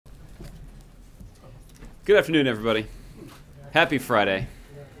Good afternoon, everybody. Happy Friday.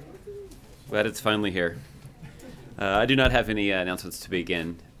 Glad it's finally here. I do not have any announcements to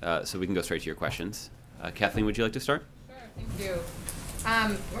begin, so we can go straight to your questions. Kathleen, would you like to start? Sure, thank you.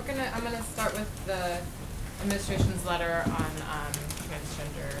 I'm gonna start with the administration's letter on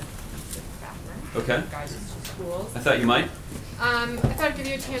transgender bathroom. Okay. Guidance to schools. I thought you might. I thought I'd give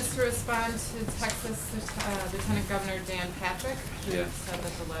you a chance to respond to Texas Lieutenant Governor Dan Patrick, who said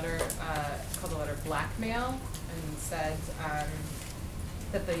that the letter, called the letter blackmail, and said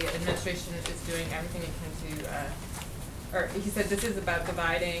that the administration is doing everything it can to, or he said this is about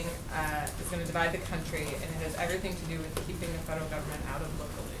dividing, it's going to divide the country, and it has everything to do with keeping the federal government out of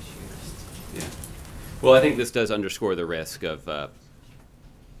local issues. Yeah. Well, I think this does underscore the risk of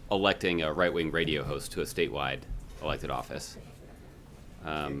electing a right-wing radio host to a statewide elected office.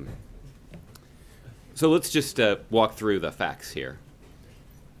 So let's just walk through the facts here.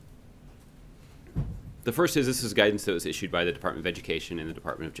 The first is this is guidance that was issued by the Department of Education and the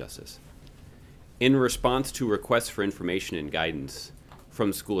Department of Justice in response to requests for information and guidance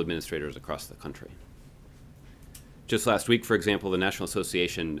from school administrators across the country. Just last week, for example, the National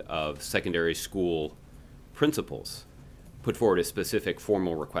Association of Secondary School Principals put forward a specific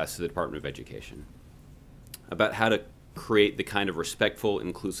formal request to the Department of Education about how to create the kind of respectful,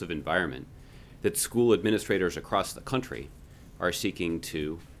 inclusive environment that school administrators across the country are seeking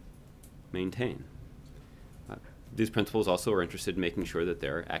to maintain. These principals also are interested in making sure that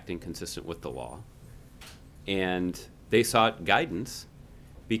they're acting consistent with the law. And they sought guidance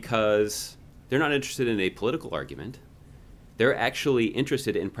because they're not interested in a political argument. They're actually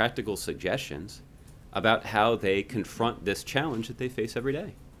interested in practical suggestions about how they confront this challenge that they face every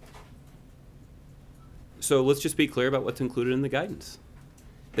day. So let's just be clear about what's included in the guidance.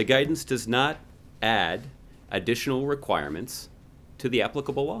 The guidance does not add additional requirements to the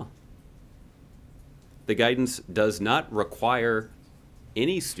applicable law. The guidance does not require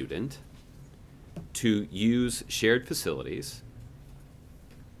any student to use shared facilities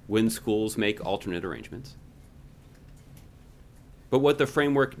when schools make alternate arrangements. But what the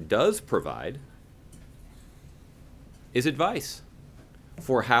framework does provide is advice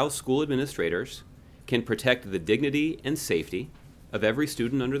for how school administrators can protect the dignity and safety of every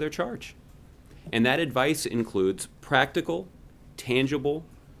student under their charge. And that advice includes practical, tangible,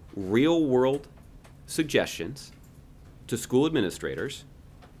 real-world suggestions to school administrators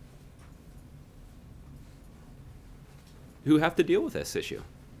who have to deal with this issue.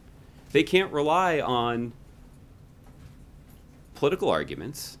 They can't rely on political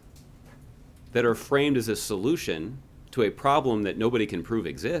arguments that are framed as a solution to a problem that nobody can prove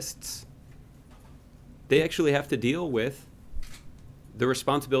exists. They actually have to deal with the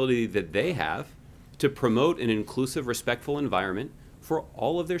responsibility that they have to promote an inclusive, respectful environment for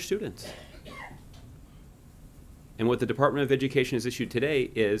all of their students. And what the Department of Education has issued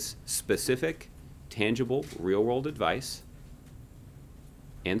today is specific, tangible, real-world advice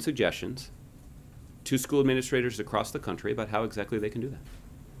and suggestions to school administrators across the country about how exactly they can do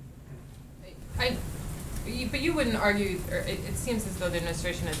that. But you wouldn't argue, or it seems as though the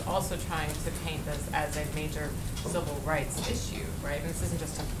administration is also trying to paint this as a major civil rights issue, right? And this isn't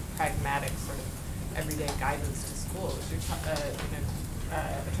just a pragmatic sort of everyday guidance to schools.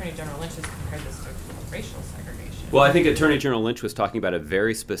 Attorney General Lynch has compared this to racial segregation. Well, I think Attorney General Lynch was talking about a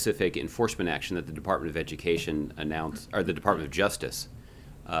very specific enforcement action that the Department of Education announced, or the Department of Justice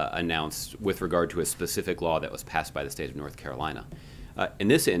announced with regard to a specific law that was passed by the state of North Carolina. In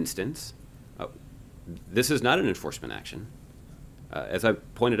this instance, this is not an enforcement action. As I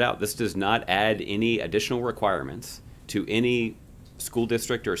pointed out, this does not add any additional requirements to any school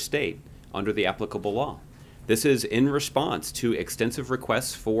district or state under the applicable law. This is in response to extensive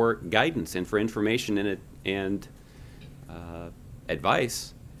requests for guidance and for information and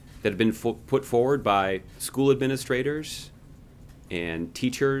advice that have been put forward by school administrators and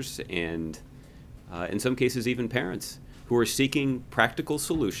teachers and, in some cases, even parents who are seeking practical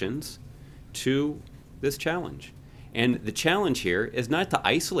solutions to this challenge. And the challenge here is not to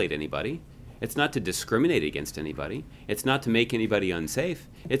isolate anybody. It's not to discriminate against anybody. It's not to make anybody unsafe.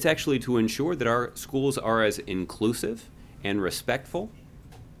 It's actually to ensure that our schools are as inclusive and respectful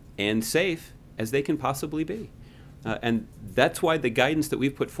and safe as they can possibly be. And that's why the guidance that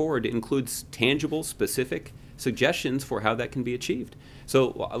we've put forward includes tangible, specific suggestions for how that can be achieved.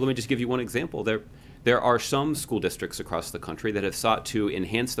 So let me just give you one example. There are some school districts across the country that have sought to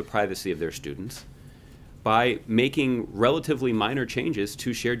enhance the privacy of their students by making relatively minor changes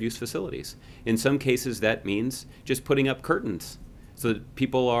to shared use facilities. In some cases, that means just putting up curtains so that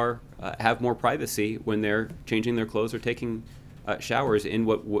people have more privacy when they're changing their clothes or taking showers in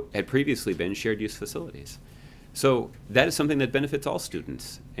what had previously been shared use facilities. So that is something that benefits all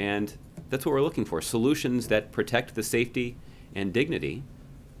students, and that's what we're looking for, solutions that protect the safety and dignity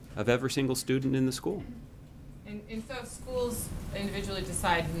of every single student in the school. And so if schools individually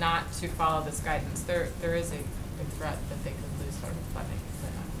decide not to follow this guidance, there is a threat that they could lose sort of funding.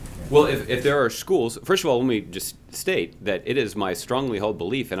 Well, if there are schools, first of all, let me just state that it is my strongly held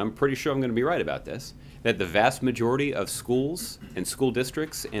belief, and I'm pretty sure I'm going to be right about this, that the vast majority of schools and school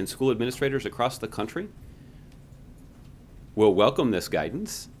districts and school administrators across the country will welcome this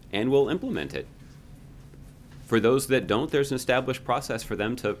guidance and will implement it. For those that don't, there's an established process for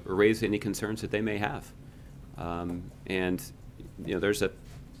them to raise any concerns that they may have. And you know, there's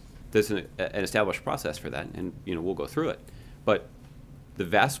an established process for that, and you know, we'll go through it. But the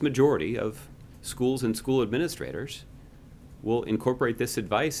vast majority of schools and school administrators will incorporate this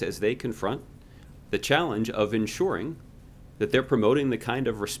advice as they confront the challenge of ensuring that they're promoting the kind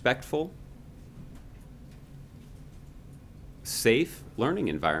of respectful, safe learning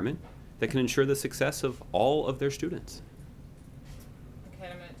environment that can ensure the success of all of their students. Okay,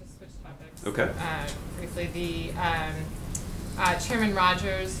 I'm going to just switch topics. Okay. Briefly, the Chairman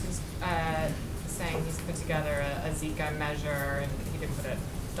Rogers is saying he's put together a Zika measure, and he didn't put a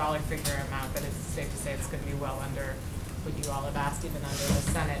dollar figure amount, but it's safe to say it's going to be well under what you all have asked, even under the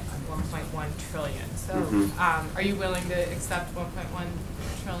Senate, 1.1 trillion. So, are you willing to accept 1.1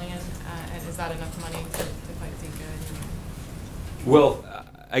 trillion, and is that enough money to fight Zika? Well,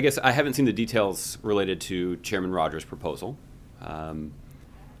 I guess I haven't seen the details related to Chairman Rogers' proposal.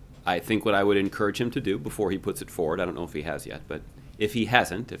 I think what I would encourage him to do before he puts it forward, I don't know if he has yet, but if he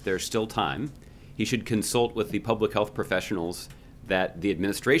hasn't, if there's still time, he should consult with the public health professionals that the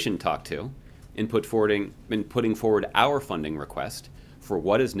administration talked to in putting forward our funding request for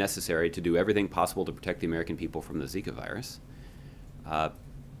what is necessary to do everything possible to protect the American people from the Zika virus.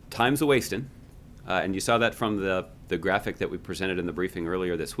 Time's a-wasting, and you saw that from the graphic that we presented in the briefing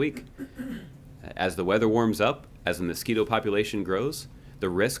earlier this week. As the weather warms up, as the mosquito population grows, the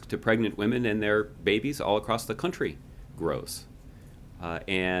risk to pregnant women and their babies all across the country grows.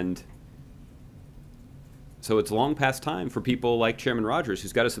 And so it's long past time for people like Chairman Rogers,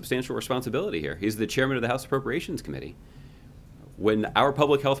 who's got a substantial responsibility here. He's the chairman of the House Appropriations Committee. When our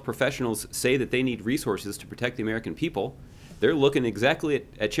public health professionals say that they need resources to protect the American people, they're looking exactly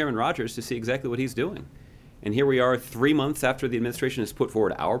at Chairman Rogers to see exactly what he's doing. And here we are 3 months after the administration has put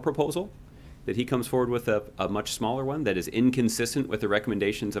forward our proposal, that he comes forward with a much smaller one that is inconsistent with the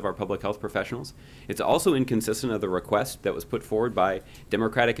recommendations of our public health professionals. It's also inconsistent of the request that was put forward by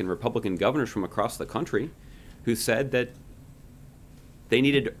Democratic and Republican governors from across the country, who said that they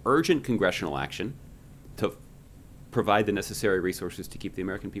needed urgent congressional action to provide the necessary resources to keep the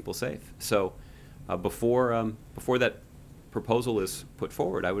American people safe. So before that proposal is put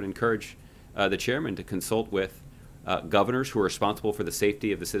forward, I would encourage the chairman to consult with governors who are responsible for the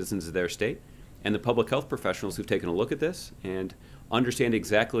safety of the citizens of their state and the public health professionals who've taken a look at this and understand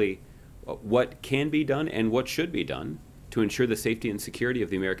exactly what can be done and what should be done to ensure the safety and security of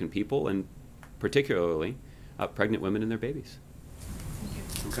the American people, and particularly pregnant women and their babies.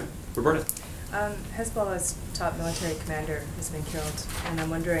 Thank you. Okay. Roberta. Hezbollah's top military commander has been killed, and I'm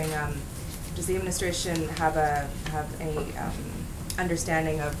wondering, does the administration have any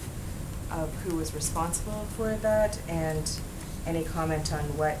understanding of who was responsible for that, and any comment on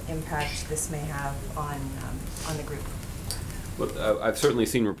what impact this may have on the group? Well, I've certainly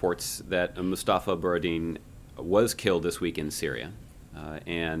seen reports that Mustafa Borodin was killed this week in Syria,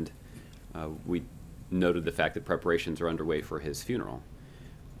 and we noted the fact that preparations are underway for his funeral.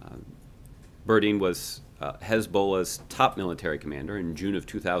 Borodin was Hezbollah's top military commander. In June of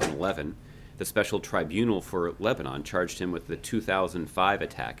 2011, the Special Tribunal for Lebanon charged him with the 2005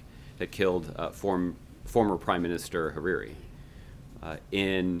 attack that killed former Prime Minister Hariri.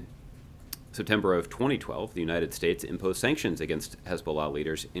 In September of 2012, the United States imposed sanctions against Hezbollah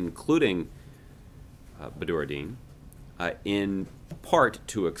leaders, including Borodin, in part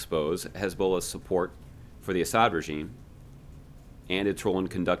to expose Hezbollah's support for the Assad regime and its role in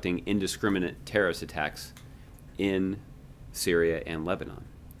conducting indiscriminate terrorist attacks in Syria and Lebanon.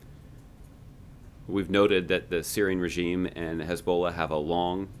 We've noted that the Syrian regime and Hezbollah have a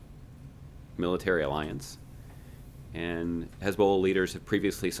long military alliance, and Hezbollah leaders have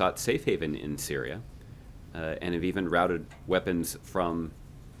previously sought safe haven in Syria and have even routed weapons from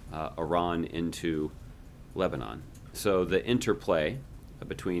Iran into Lebanon. So the interplay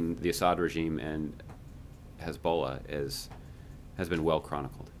between the Assad regime and Hezbollah has been well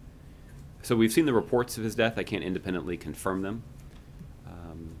chronicled. So we've seen the reports of his death. I can't independently confirm them.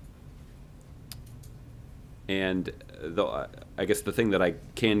 And I guess the thing that I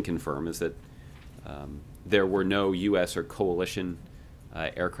can confirm is that there were no U.S. or coalition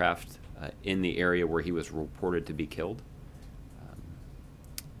aircraft in the area where he was reported to be killed.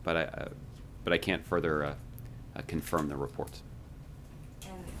 But I can't further confirm the reports.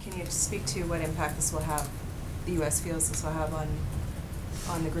 And can you just speak to what impact this will have, the U.S. feels this will have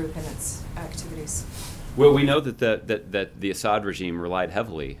on the group and its activities? Well, we know that the Assad regime relied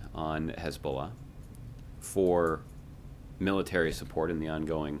heavily on Hezbollah for military support in the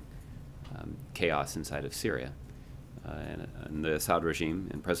ongoing chaos inside of Syria. And the Assad regime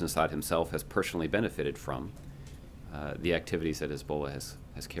and President Assad himself has personally benefited from the activities that Hezbollah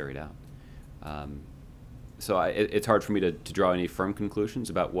has carried out. So it's hard for me to draw any firm conclusions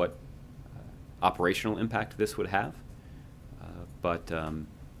about what operational impact this would have. But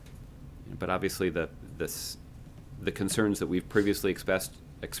obviously the concerns that we've previously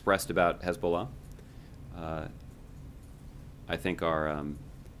expressed about Hezbollah, I think are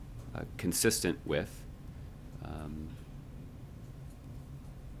consistent with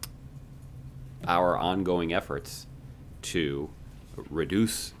our ongoing efforts to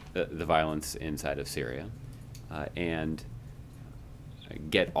reduce the violence inside of Syria and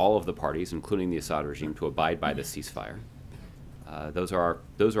get all of the parties, including the Assad regime, to abide by the ceasefire. Those are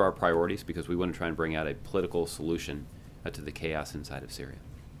our priorities because we want to try and bring out a political solution to the chaos inside of Syria.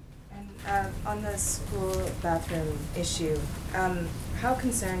 And on the school bathroom issue, how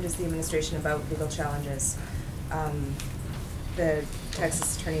concerned is the administration about legal challenges? The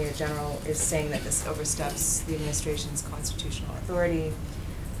Texas Attorney General is saying that this oversteps the administration's constitutional authority.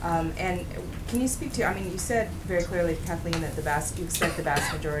 And can you speak to, I mean, you said very clearly, Kathleen, that you expect the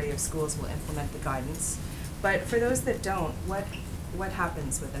vast majority of schools will implement the guidance. But for those that don't, what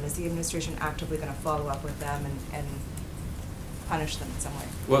happens with them? Is the administration actively going to follow up with them and punish them in some way?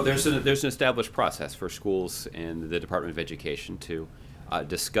 Well, there's an established process for schools and the Department of Education to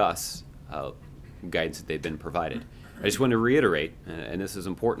discuss guidance that they've been provided. I just want to reiterate, and this is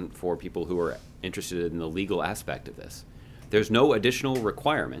important for people who are interested in the legal aspect of this, there's no additional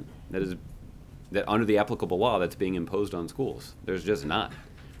requirement that under the applicable law that's being imposed on schools. There's just not,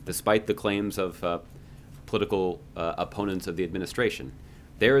 despite the claims of political opponents of the administration.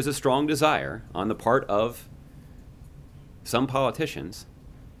 There is a strong desire on the part of some politicians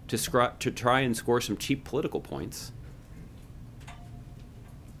to try and score some cheap political points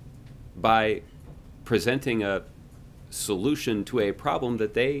by presenting a solution to a problem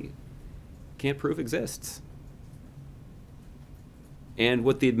that they can't prove exists. And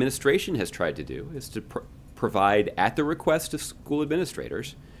what the administration has tried to do is to provide, at the request of school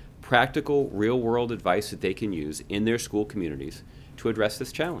administrators, practical, real-world advice that they can use in their school communities to address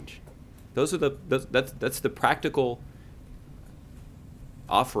this challenge. That's the practical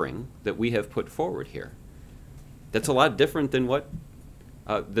offering that we have put forward here. That's a lot different than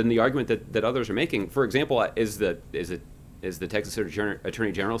than the argument that others are making. For example, is the Texas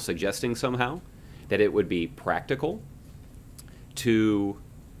Attorney General suggesting somehow that it would be practical to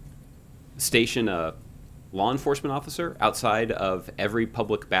station a law enforcement officer outside of every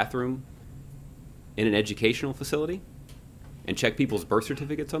public bathroom in an educational facility and check people's birth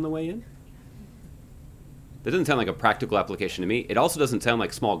certificates on the way in? That doesn't sound like a practical application to me. It also doesn't sound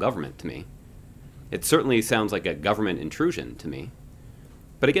like small government to me. It certainly sounds like a government intrusion to me.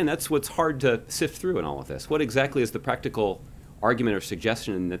 But again, that's what's hard to sift through in all of this. What exactly is the practical argument or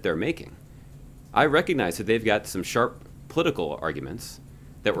suggestion that they're making? I recognize that they've got some sharp political arguments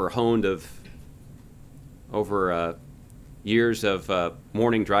that were honed over years of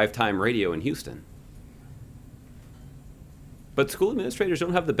morning drive time radio in Houston. But school administrators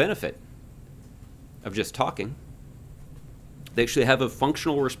don't have the benefit of just talking. They actually have a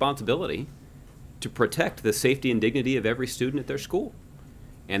functional responsibility to protect the safety and dignity of every student at their school.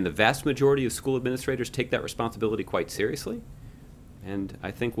 And the vast majority of school administrators take that responsibility quite seriously. And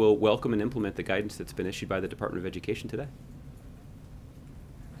I think we'll welcome and implement the guidance that's been issued by the Department of Education today.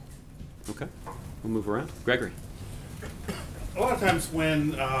 Okay, we'll move around. Gregory. A lot of times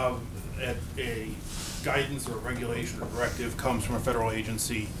when a guidance or regulation or directive comes from a federal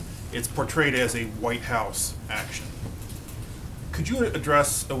agency, it's portrayed as a White House action. Could you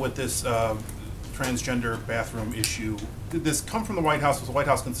address with this transgender bathroom issue? Did this come from the White House? Was the White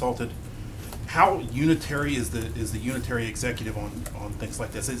House consulted? How unitary is the unitary executive on things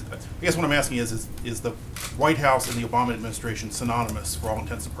like this? I guess what I'm asking is the White House and the Obama administration synonymous for all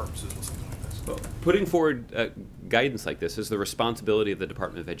intents and purposes with something like this? Well, putting forward guidance like this is the responsibility of the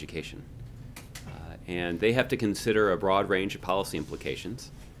Department of Education. And they have to consider a broad range of policy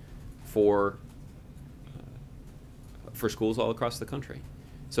implications for schools all across the country.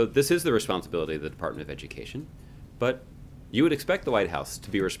 So this is the responsibility of the Department of Education. but you would expect the White House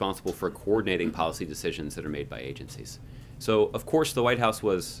to be responsible for coordinating policy decisions that are made by agencies. So, of course, the White House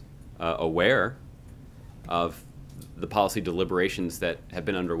was aware of the policy deliberations that have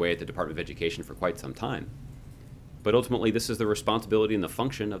been underway at the Department of Education for quite some time. But ultimately, this is the responsibility and the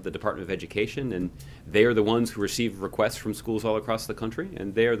function of the Department of Education, and they are the ones who receive requests from schools all across the country,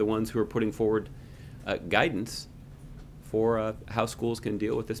 and they are the ones who are putting forward guidance for how schools can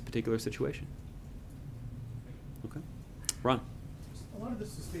deal with this particular situation. Okay. Ron. A lot of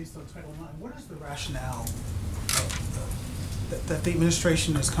this is based on Title IX. What is the rationale that the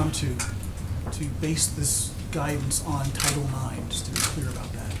administration has come to base this guidance on Title IX, just to be clear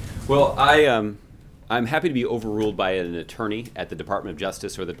about that? Well, I'm happy to be overruled by an attorney at the Department of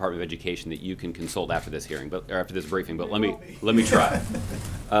Justice or the Department of Education that you can consult after this hearing, or after this briefing. But let me try.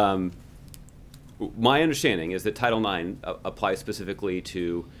 My understanding is that Title IX applies specifically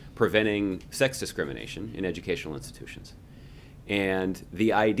to preventing sex discrimination in educational institutions, and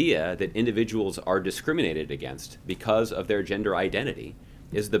the idea that individuals are discriminated against because of their gender identity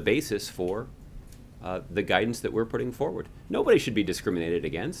is the basis for the guidance that we're putting forward. Nobody should be discriminated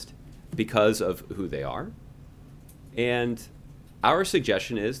against because of who they are. And our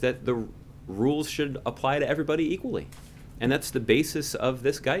suggestion is that the rules should apply to everybody equally. And that's the basis of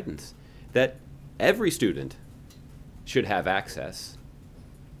this guidance, that every student should have access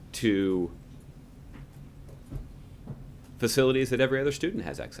to facilities that every other student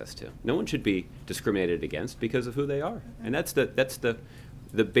has access to. No one should be discriminated against because of who they are. And that's the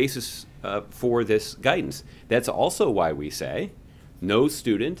basis for this guidance. That's also why we say no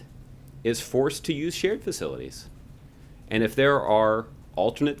student is forced to use shared facilities. And if there are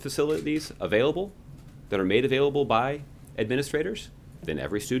alternate facilities available that are made available by administrators, then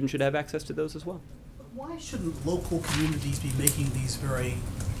every student should have access to those as well. Why shouldn't local communities be making these very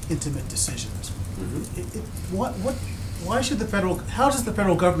intimate decisions? Why should how does the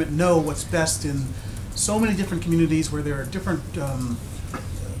federal government know what's best in so many different communities where there are different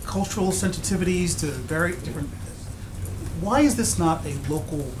cultural sensitivities to very different? Why is this not a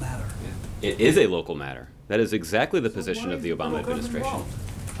local matter? It is a local matter. That is exactly the position of the Obama administration.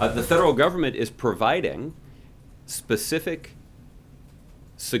 The federal government is providing specific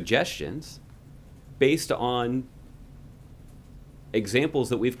suggestions based on examples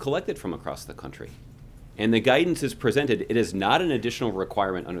that we've collected from across the country. And the guidance is presented. It is not an additional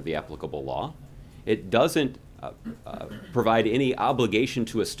requirement under the applicable law. It doesn't provide any obligation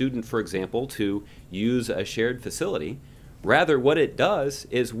to a student, for example, to use a shared facility. Rather, what it does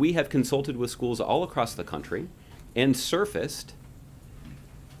is we have consulted with schools all across the country and surfaced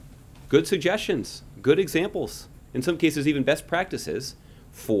good suggestions, good examples, in some cases even best practices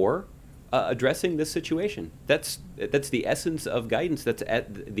for addressing this situation. That's the essence of guidance. That's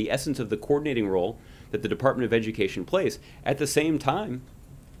the essence of the coordinating role that the Department of Education plays. At the same time,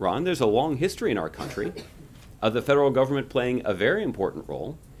 Ron, there's a long history in our country of the federal government playing a very important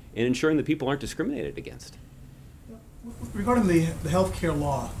role in ensuring that people aren't discriminated against. Regarding the health care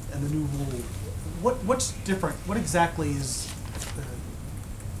law and the new rule, what's different? What exactly is?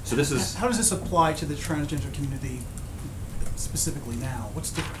 So this is. How does this apply to the transgender community specifically now? What's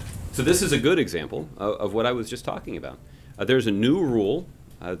different? So this is a good example of what I was just talking about. There's a new rule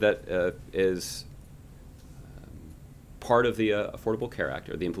that is part of the Affordable Care Act,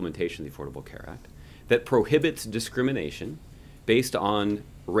 or the implementation of the Affordable Care Act, that prohibits discrimination based on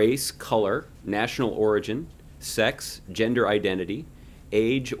race, color, national origin, sex, gender identity,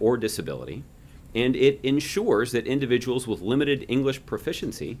 age, or disability, and it ensures that individuals with limited English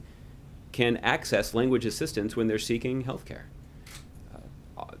proficiency can access language assistance when they're seeking health care.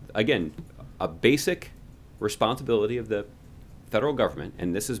 Again, a basic responsibility of the federal government,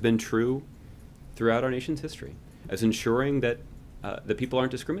 and this has been true throughout our nation's history, as ensuring that the people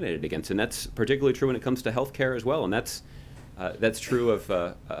aren't discriminated against, and that's particularly true when it comes to health care as well, and that's true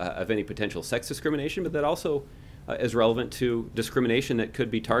of any potential sex discrimination, but that also is relevant to discrimination that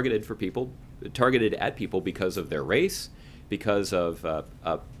could be targeted at people because of their race, because of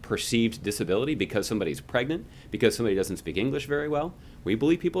a perceived disability, because somebody's pregnant, because somebody doesn't speak English very well. We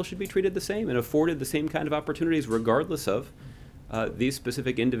believe people should be treated the same and afforded the same kind of opportunities regardless of these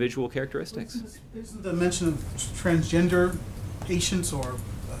specific individual characteristics. Isn't the mention of transgender patients, or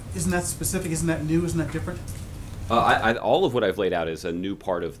isn't that specific, isn't that new, isn't that different? All of what I've laid out is a new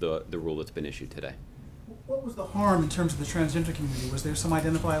part of the rule that's been issued today. What was the harm in terms of the transgender community? Was there some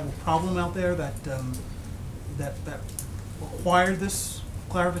identifiable problem out there that required this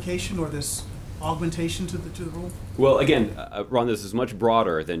clarification or this augmentation to the rule? Well, again, Ron, this is much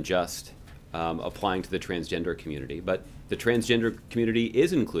broader than just applying to the transgender community, but the transgender community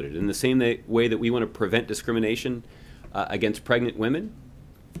is included. In the same way that we want to prevent discrimination against pregnant women,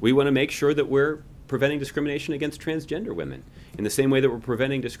 we want to make sure that we're preventing discrimination against transgender women. In the same way that we're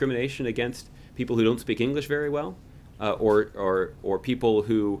preventing discrimination against people who don't speak English very well, or people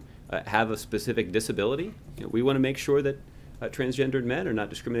who have a specific disability, we want to make sure that transgendered men are not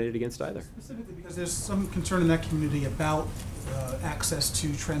discriminated against either. Specifically because there's some concern in that community about access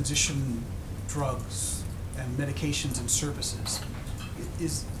to transition drugs and medications and services.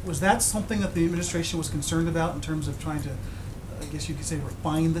 Was that something that the administration was concerned about in terms of trying to, I guess you could say,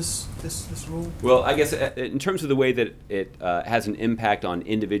 refine this rule? Well, I guess in terms of the way that it has an impact on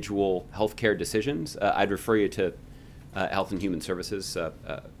individual healthcare decisions, I'd refer you to Health and Human Services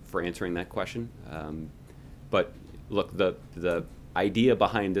for answering that question. But look, the idea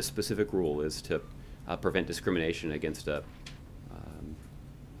behind this specific rule is to prevent discrimination against a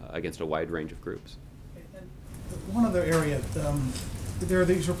wide range of groups. And one other area, there are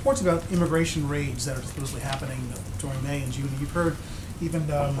these reports about immigration raids that are supposedly happening during May and June. You've heard even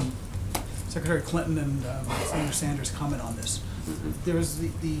Secretary Clinton and Senator Sanders comment on this. There's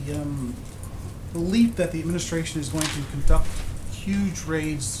the belief that the administration is going to conduct huge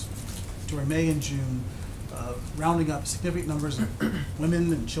raids during May and June, rounding up significant numbers of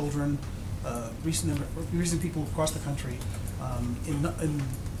women and children, recent people across the country in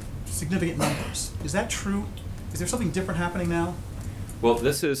significant numbers. Is that true? Is there something different happening now? Well,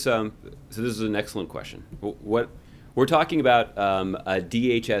 this is an excellent question. What we're talking about a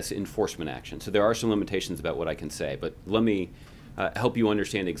DHS enforcement action, so there are some limitations about what I can say, but let me help you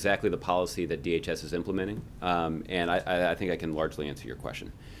understand exactly the policy that DHS is implementing, and I think I can largely answer your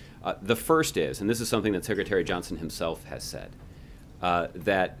question. The first is, and this is something that Secretary Johnson himself has said,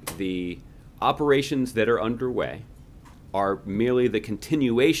 that the operations that are underway are merely the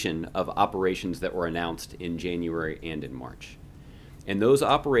continuation of operations that were announced in January and in March. And those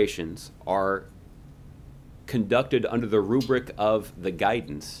operations are conducted under the rubric of the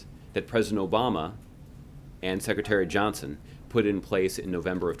guidance that President Obama and Secretary Johnson put in place in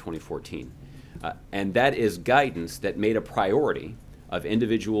November of 2014. And that is guidance that made a priority of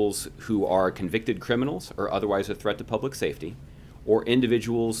individuals who are convicted criminals or otherwise a threat to public safety, or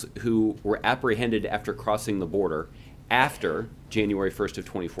individuals who were apprehended after crossing the border after January 1st of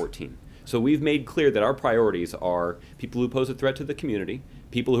 2014. So we've made clear that our priorities are people who pose a threat to the community,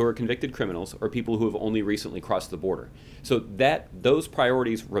 people who are convicted criminals, or people who have only recently crossed the border. So those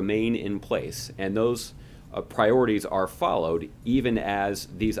priorities remain in place, and those priorities are followed even as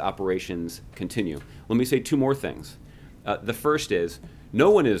these operations continue. Let me say two more things. The first is, no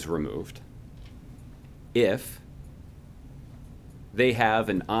one is removed if they have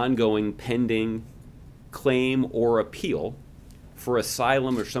an ongoing pending claim or appeal for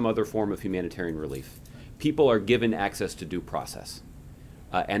asylum or some other form of humanitarian relief. People are given access to due process.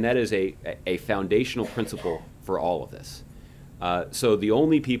 And that is a foundational principle for all of this. So the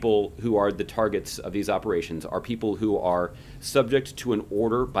only people who are the targets of these operations are people who are subject to an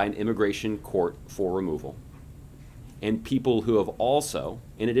order by an immigration court for removal, and people who have also,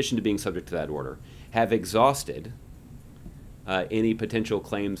 in addition to being subject to that order, have exhausted any potential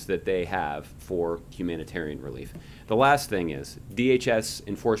claims that they have for humanitarian relief. The last thing is, DHS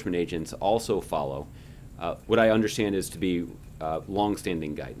enforcement agents also follow what I understand is to be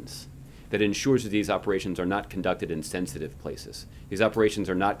longstanding guidance that ensures that these operations are not conducted in sensitive places. These operations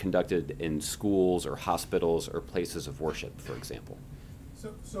are not conducted in schools or hospitals or places of worship, for example.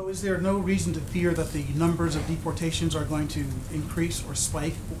 So is there no reason to fear that the numbers of deportations are going to increase or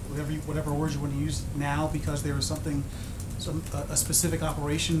spike, whatever words you want to use now, because there is a specific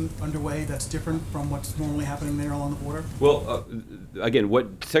operation underway that's different from what's normally happening there along the border? Well, again,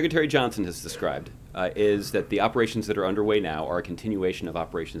 what Secretary Johnson has described is that the operations that are underway now are a continuation of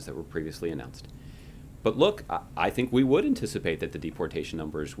operations that were previously announced. But look, I think we would anticipate that the deportation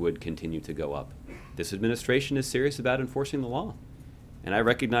numbers would continue to go up. This administration is serious about enforcing the law. And I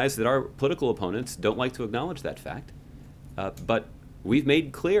recognize that our political opponents don't like to acknowledge that fact. But we've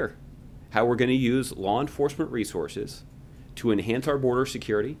made clear how we're going to use law enforcement resources to enhance our border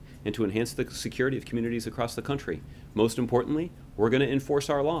security and to enhance the security of communities across the country. Most importantly, we're going to enforce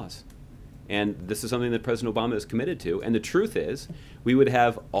our laws. And this is something that President Obama is committed to. And the truth is, we would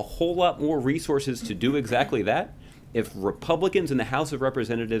have a whole lot more resources to do exactly that if Republicans in the House of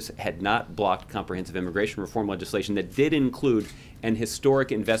Representatives had not blocked comprehensive immigration reform legislation that did include an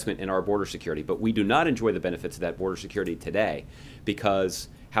historic investment in our border security. But we do not enjoy the benefits of that border security today because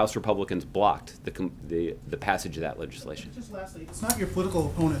House Republicans blocked the passage of that legislation. Just lastly, it's not your political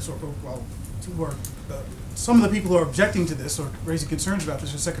opponents or, well, who are, some of the people who are objecting to this or raising concerns about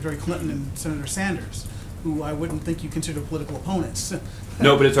this are Secretary Clinton and Senator Sanders, who I wouldn't think you consider political opponents.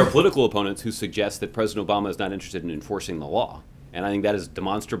 No, but it's our political opponents who suggest that President Obama is not interested in enforcing the law. And I think that is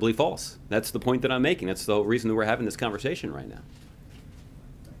demonstrably false. That's the point that I'm making. That's the whole reason that we're having this conversation right now.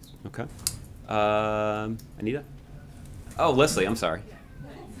 Okay. Anita? Oh, Leslie, I'm sorry.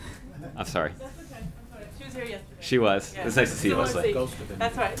 I'm sorry. That's okay. I'm sorry. She was here yesterday. She was. Yeah. It's nice to see you, Leslie.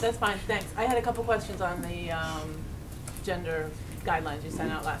 That's all right. That's fine. Thanks. I had a couple questions on the gender guidelines you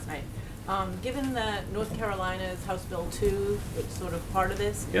sent out last night. Given that North Carolina's House Bill 2, which is sort of part of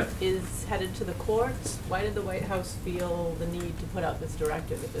this, is headed to the courts, why did the White House feel the need to put out this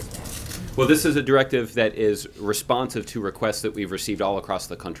directive at this point? Well, this is a directive that is responsive to requests that we've received all across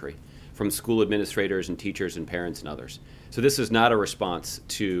the country from school administrators and teachers and parents and others. So this is not a response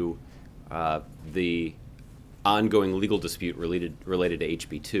to the ongoing legal dispute related to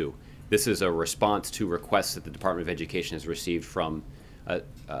HB 2. This is a response to requests that the Department of Education has received from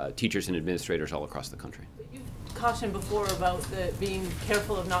teachers and administrators all across the country. You've cautioned before about being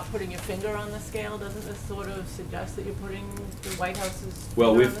careful of not putting your finger on the scale. Doesn't this sort of suggest that you're putting the White House's finger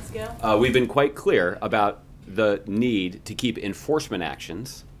on the scale? We've been quite clear about the need to keep enforcement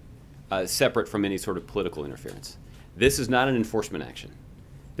actions separate from any sort of political interference. This is not an enforcement action.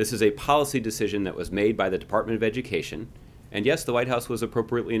 This is a policy decision that was made by the Department of Education, and yes, the White House was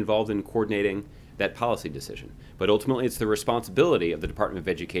appropriately involved in coordinating that policy decision. But ultimately, it's the responsibility of the Department of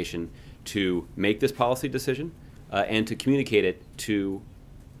Education to make this policy decision and to communicate it to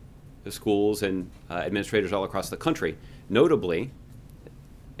the schools and administrators all across the country. Notably,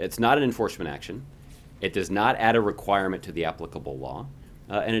 it's not an enforcement action. It does not add a requirement to the applicable law,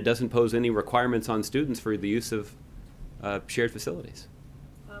 and it doesn't pose any requirements on students for the use of shared facilities.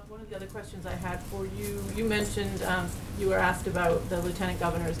 One of the other questions I had for you, you mentioned you were asked about the Lieutenant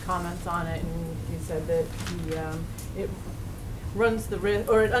Governor's comments on it, and you said that it runs the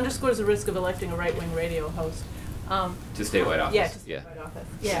risk, or it underscores the risk of electing a right-wing radio host. To statewide office. Yeah, to statewide office.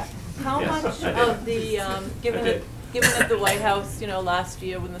 Yeah. How Yes, much I did. of the, given that the White House, last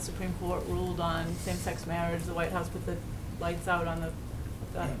year when the Supreme Court ruled on same-sex marriage, the White House put the lights out on the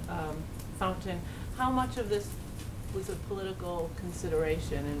fountain, how much of this was a political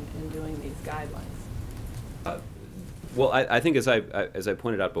consideration in doing these guidelines? Well, I think as I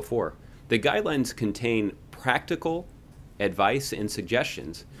pointed out before, the guidelines contain practical advice and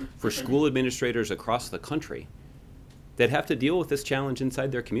suggestions for school administrators across the country that have to deal with this challenge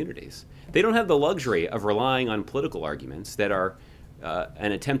inside their communities. They don't have the luxury of relying on political arguments that are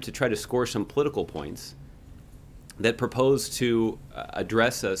an attempt to try to score some political points that propose to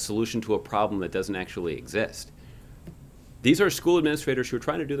address a solution to a problem that doesn't actually exist. These are school administrators who are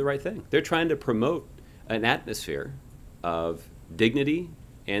trying to do the right thing. They're trying to promote an atmosphere of dignity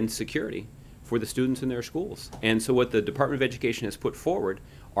and security for the students in their schools. And so what the Department of Education has put forward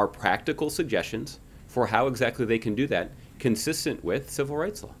are practical suggestions for how exactly they can do that, consistent with civil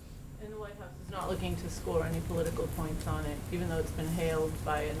rights law. And the White House is not looking to score any political points on it, even though it's been hailed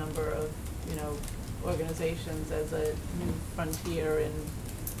by a number of, organizations as a new frontier in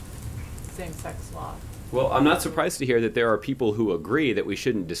same-sex law. Well, I'm not surprised to hear that there are people who agree that we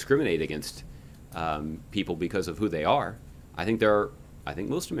shouldn't discriminate against people because of who they are. I think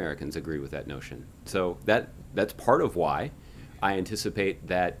most Americans agree with that notion. So that's part of why I anticipate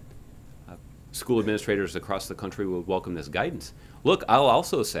that school administrators across the country will welcome this guidance. Look, I'll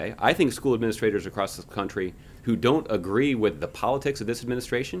also say, I think school administrators across the country who don't agree with the politics of this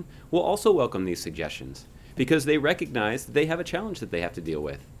administration will also welcome these suggestions because they recognize that they have a challenge that they have to deal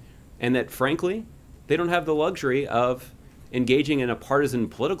with. And that, frankly, they don't have the luxury of engaging in a partisan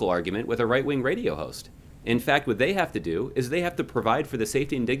political argument with a right-wing radio host. In fact, what they have to do is they have to provide for the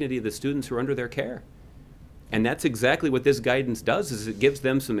safety and dignity of the students who are under their care. And that's exactly what this guidance does, is it gives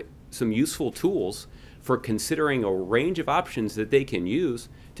them some useful tools for considering a range of options that they can use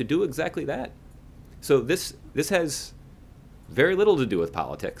to do exactly that. So this has very little to do with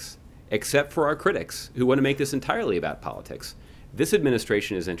politics, except for our critics who want to make this entirely about politics. This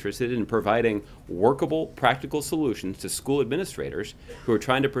administration is interested in providing workable, practical solutions to school administrators who are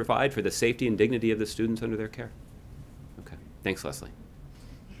trying to provide for the safety and dignity of the students under their care. Okay. Thanks, Leslie.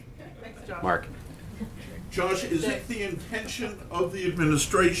 Thanks, Josh. Mark. Josh, is it the intention of the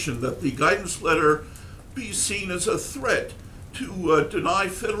administration that the guidance letter be seen as a threat to deny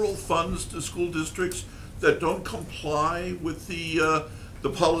federal funds to school districts that don't comply with the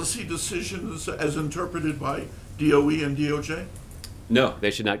policy decisions as interpreted by DOE and DOJ? No,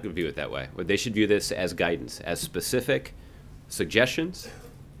 they should not view it that way. They should view this as guidance, as specific suggestions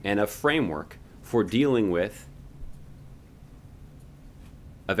and a framework for dealing with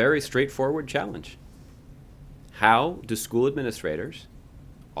a very straightforward challenge. How do school administrators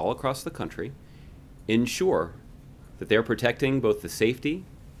all across the country ensure that they're protecting both the safety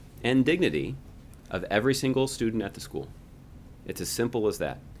and dignity of every single student at the school? It's as simple as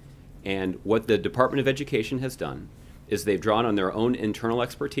that. And what the Department of Education has done is they've drawn on their own internal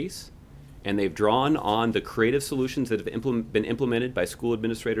expertise, and they've drawn on the creative solutions that have been implemented by school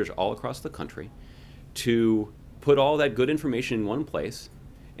administrators all across the country to put all that good information in one place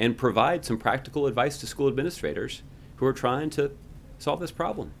and provide some practical advice to school administrators who are trying to solve this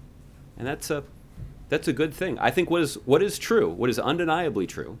problem. And that's a good thing. I think what is true, what is undeniably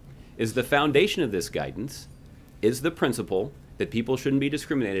true, is the foundation of this guidance is the principle that people shouldn't be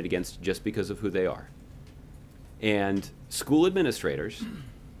discriminated against just because of who they are. And school administrators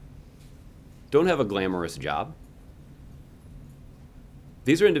don't have a glamorous job.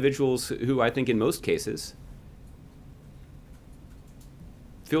 These are individuals who I think in most cases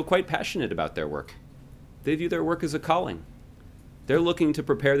feel quite passionate about their work. They view their work as a calling. They're looking to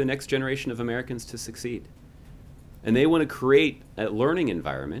prepare the next generation of Americans to succeed. And they want to create a learning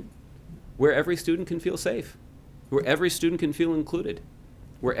environment where every student can feel safe, where every student can feel included,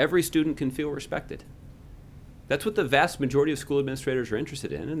 where every student can feel respected. That's what the vast majority of school administrators are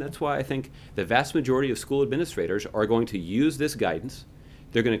interested in, and that's why I think the vast majority of school administrators are going to use this guidance.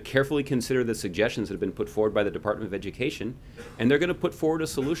 They're going to carefully consider the suggestions that have been put forward by the Department of Education, and they're going to put forward a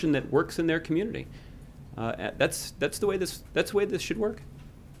solution that works in their community. That's the way this should work.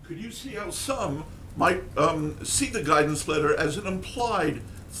 Could you see how some might see the guidance letter as an implied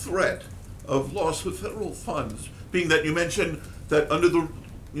threat of loss of federal funds, being that you mentioned that under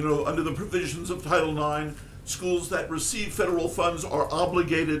the provisions of Title IX, schools that receive federal funds are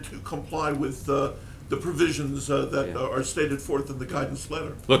obligated to comply with the provisions that are stated forth in the guidance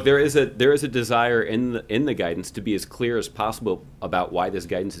letter. Look, there is a desire in the guidance to be as clear as possible about why this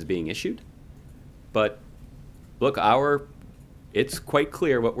guidance is being issued. But look, it's quite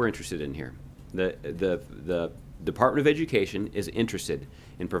clear what we're interested in here. The Department of Education is interested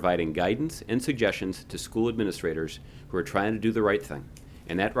in providing guidance and suggestions to school administrators who are trying to do the right thing.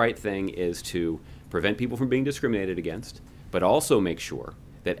 And that right thing is to prevent people from being discriminated against, but also make sure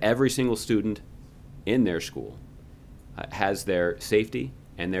that every single student in their school has their safety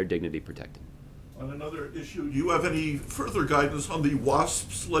and their dignity protected. On another issue, do you have any further guidance on the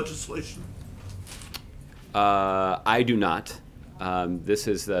WASPs legislation? I do not. This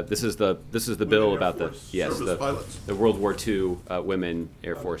is the bill about the World War II women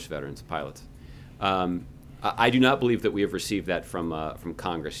Air Force veterans pilots. I do not believe that we have received that from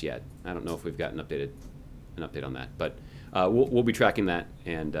Congress yet. I don't know if we've got an update on that, but we'll be tracking that,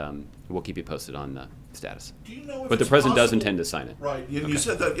 and we'll keep you posted on the status. Do you know if but the president does intend to sign it. Right, and you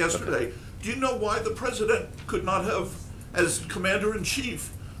said that yesterday. Okay. Do you know why the president could not have, as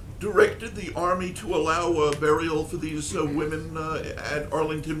commander-in-chief, directed the Army to allow burial for these women at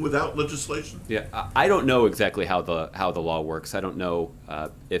Arlington without legislation? Yeah, I don't know exactly how the law works. I don't know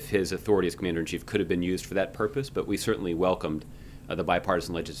if his authority as commander-in-chief could have been used for that purpose, but we certainly welcomed the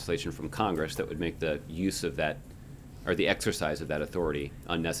bipartisan legislation from Congress that would make the use of that, or the exercise of that authority,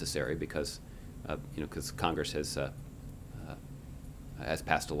 unnecessary because Congress has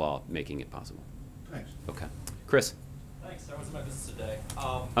passed a law making it possible. Thanks. Okay, Chris. Thanks. Everyone's my business today.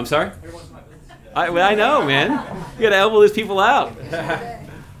 I'm sorry? Everyone's my business today. I know, man. You gotta elbow these people out.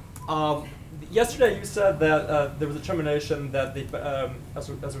 Yesterday you said that there was a determination that as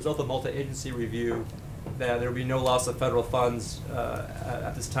a result of multi-agency review, that there would be no loss of federal funds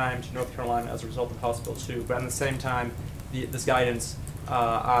at this time to North Carolina as a result of House Bill 2. But at the same time, this guidance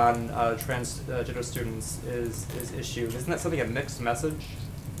on transgender students is issued. Isn't that something a mixed message?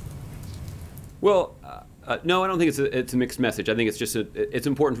 Well, no, I don't think it's a mixed message. I think it's just it's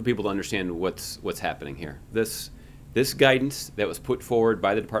important for people to understand what's happening here. This guidance that was put forward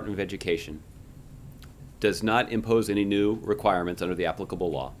by the Department of Education does not impose any new requirements under the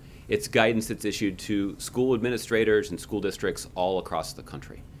applicable law. It's guidance that's issued to school administrators and school districts all across the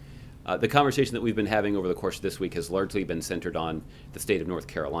country. The conversation that we've been having over the course of this week has largely been centered on the state of North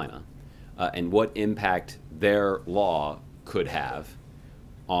Carolina and what impact their law could have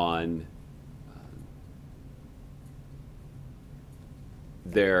on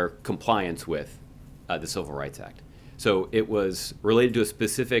their compliance with the Civil Rights Act. So it was related to a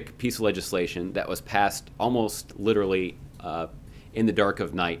specific piece of legislation that was passed almost literally in the dark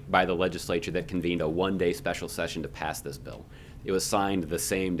of night by the legislature that convened a one-day special session to pass this bill. It was signed the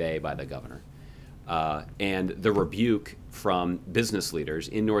same day by the governor. And the rebuke from business leaders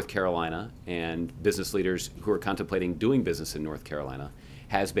in North Carolina and business leaders who are contemplating doing business in North Carolina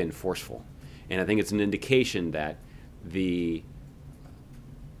has been forceful. And I think it's an indication that the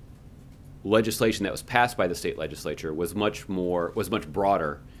legislation that was passed by the state legislature was much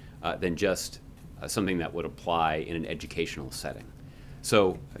broader than just something that would apply in an educational setting.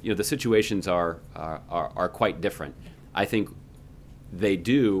 So, the situations are quite different. I think they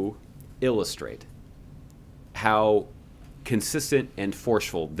do illustrate how consistent and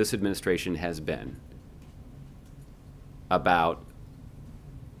forceful this administration has been about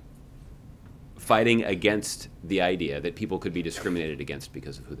fighting against the idea that people could be discriminated against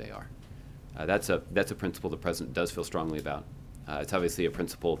because of who they are. That's a principle the president does feel strongly about. It's obviously a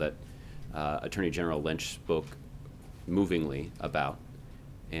principle that Attorney General Lynch spoke movingly about.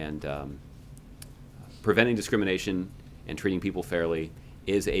 And preventing discrimination and treating people fairly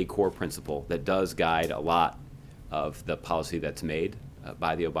is a core principle that does guide a lot of the policy that's made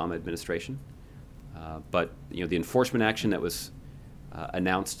by the Obama administration. But the enforcement action that was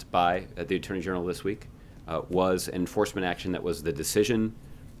announced by the Attorney General this week was enforcement action that was the decision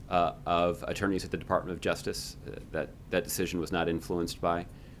of attorneys at the Department of Justice. That decision was not influenced by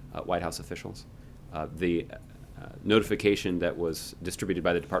White House officials. The notification that was distributed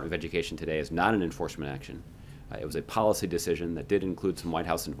by the Department of Education today is not an enforcement action. It was a policy decision that did include some White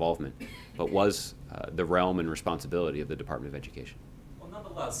House involvement, but was the realm and responsibility of the Department of Education. Well,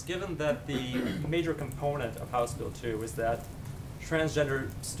 nonetheless, given that the major component of House Bill 2 is that transgender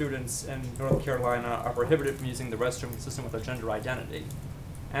students in North Carolina are prohibited from using the restroom consistent with their gender identity,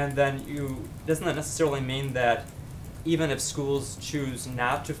 and then doesn't that necessarily mean that even if schools choose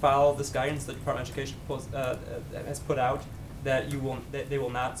not to follow this guidance the Department of Education has put out, that they will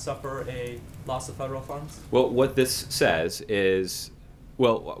not suffer a loss of federal funds? Well, what this says is,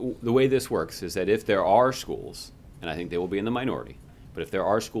 the way this works is that if there are schools, and I think they will be in the minority, but if there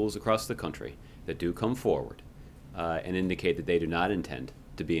are schools across the country that do come forward and indicate that they do not intend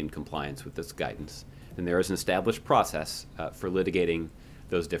to be in compliance with this guidance, then there is an established process for litigating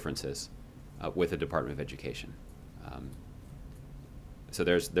those differences with the Department of Education. So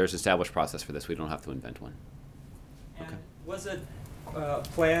there's established process for this. We don't have to invent one. And okay. Was it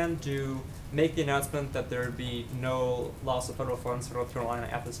planned to make the announcement that there would be no loss of federal funds for North Carolina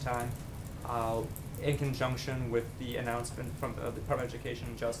at this time, in conjunction with the announcement from the Department of Education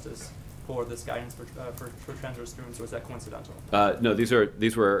and Justice for this guidance for transgender students, or was that coincidental? No,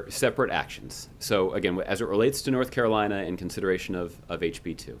 these were separate actions. So again, as it relates to North Carolina in consideration of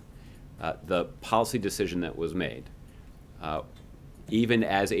HB 2, the policy decision that was made, even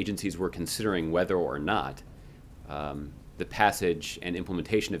as agencies were considering whether or not the passage and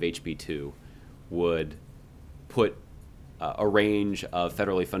implementation of HB 2 would put a range of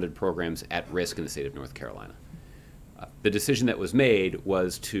federally funded programs at risk in the state of North Carolina. The decision that was made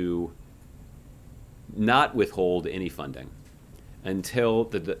was to not withhold any funding until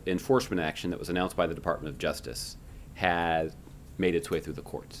the enforcement action that was announced by the Department of Justice had made its way through the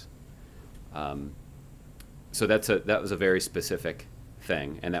courts. So that was a very specific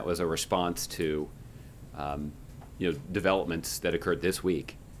thing, and that was a response to developments that occurred this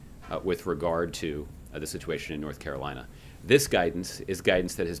week with regard to the situation in North Carolina. This guidance is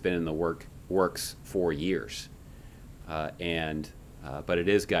guidance that has been in the works for years, but it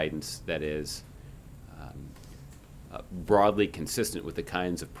is guidance that is broadly consistent with the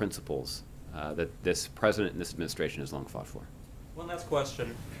kinds of principles that this president and this administration has long fought for. One last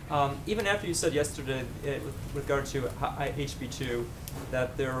question. Even after you said yesterday with regard to HB 2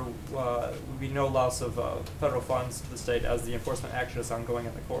 that there would be no loss of federal funds to the state as the enforcement action is ongoing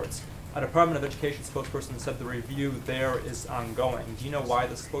in the courts, a Department of Education spokesperson said the review there is ongoing. Do you know why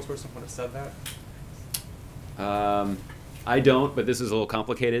the spokesperson would have said that? I don't, but this is a little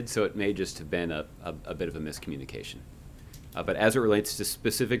complicated, so it may just have been a bit of a miscommunication. But as it relates to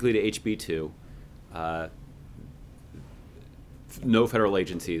specifically to HB 2, no federal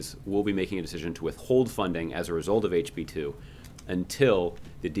agencies will be making a decision to withhold funding as a result of HB 2 until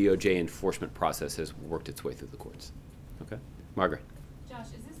the DOJ enforcement process has worked its way through the courts. Okay? Margaret. Josh,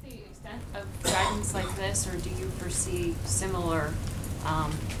 is this the extent of guidance like this, or do you foresee similar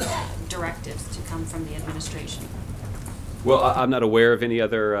directives to come from the administration? Well, I'm not aware of any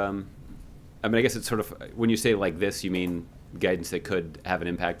other, I guess it's sort of, when you say like this, you mean guidance that could have an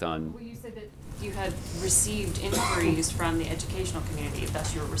impact on... Well, you said that you had received inquiries from the educational community,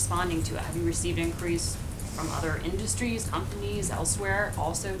 thus you're responding to it. Have you received inquiries from other industries, companies, elsewhere,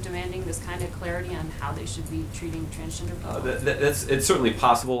 also demanding this kind of clarity on how they should be treating transgender people? It's certainly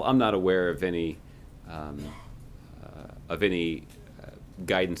possible. I'm not aware of any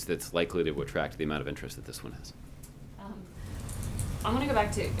guidance that's likely to attract the amount of interest that this one has. I'm going to go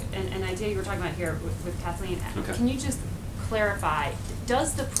back to an idea you were talking about here with Kathleen. Okay. Can you just clarify,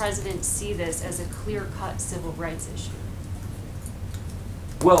 does the president see this as a clear-cut civil rights issue?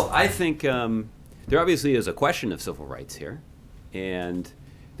 Well, I think there obviously is a question of civil rights here, and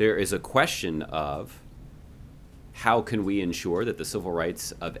there is a question of how can we ensure that the civil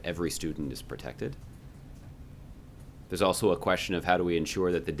rights of every student is protected. There's also a question of how do we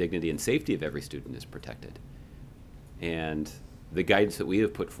ensure that the dignity and safety of every student is protected. And the guidance that we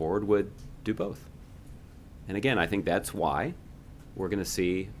have put forward would do both. And again, I think that's why we're going to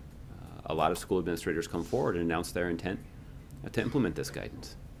see a lot of school administrators come forward and announce their intent to implement this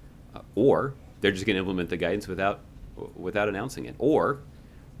guidance. Or they're just going to implement the guidance without announcing it. Or,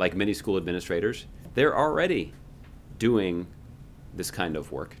 like many school administrators, they're already doing this kind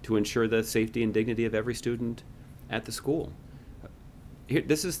of work to ensure the safety and dignity of every student at the school.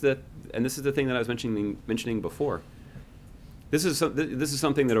 This is the thing that I was mentioning before. This is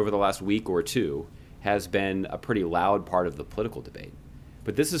something that over the last week or two has been a pretty loud part of the political debate.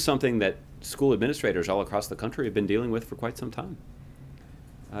 But this is something that school administrators all across the country have been dealing with for quite some time.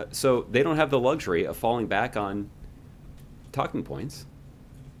 So they don't have the luxury of falling back on talking points.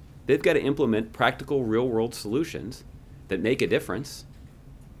 They've got to implement practical, real-world solutions that make a difference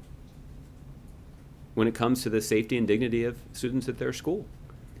when it comes to the safety and dignity of students at their school.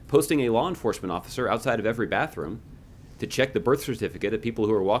 Posting a law enforcement officer outside of every bathroom to check the birth certificate of people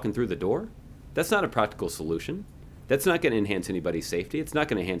who are walking through the door, that's not a practical solution. That's not going to enhance anybody's safety. It's not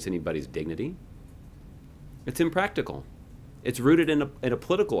going to enhance anybody's dignity. It's impractical. It's rooted in a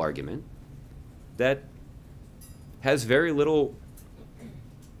political argument that has very little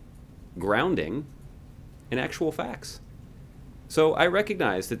grounding in actual facts. So I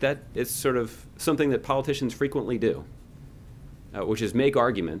recognize that is sort of something that politicians frequently do, which is make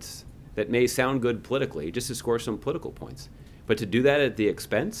arguments that may sound good politically just to score some political points. But to do that at the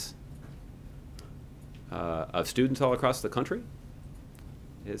expense of students all across the country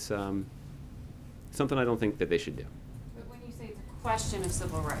is something I don't think that they should do. But when you say it's a question of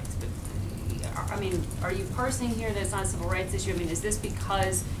civil rights, but I mean, are you parsing here that it's not a civil rights issue? I mean, is this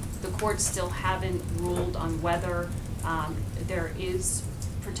because the courts still haven't ruled on whether there is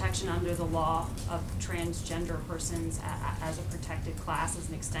protection under the law of transgender persons as a protected class, as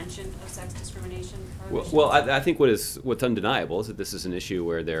an extension of sex discrimination prohibitions? Well, I think what's undeniable is that this is an issue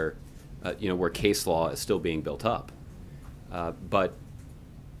where where case law is still being built up. But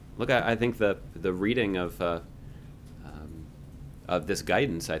look, I think the reading of this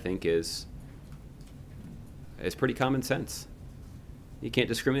guidance, I think, is pretty common sense. You can't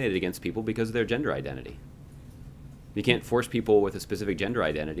discriminate against people because of their gender identity. You can't force people with a specific gender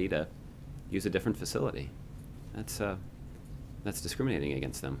identity to use a different facility. That's discriminating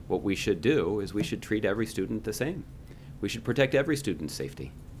against them. What we should do is we should treat every student the same. We should protect every student's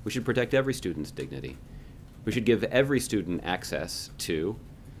safety. We should protect every student's dignity. We should give every student access to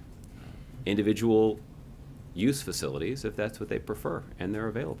individual use facilities if that's what they prefer and they're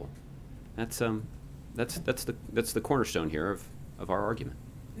available. That's the cornerstone here of our argument.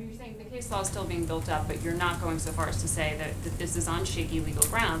 You're saying the case law is still being built up, but you're not going so far as to say that this is on shaky legal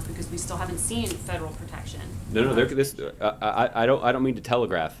grounds because we still haven't seen federal protection. No. I don't mean to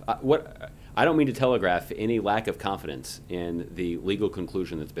telegraph. I don't mean to telegraph any lack of confidence in the legal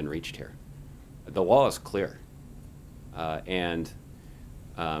conclusion that's been reached here. The law is clear, and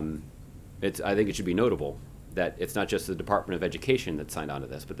I think it should be notable that it's not just the Department of Education that signed on to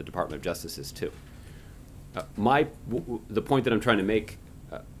this, but the Department of Justice is too. The point that I'm trying to make,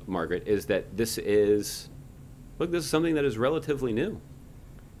 Margaret, is that this is something that is relatively new.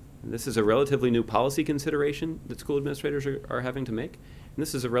 And this is a relatively new policy consideration that school administrators are having to make. And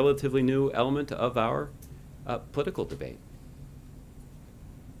this is a relatively new element of our political debate.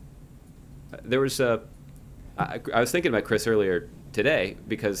 There was I was thinking about Chris earlier today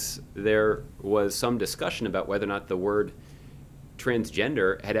because there was some discussion about whether or not the word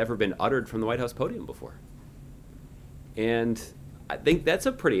transgender had ever been uttered from the White House podium before. And I think that's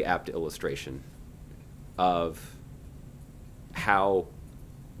a pretty apt illustration of how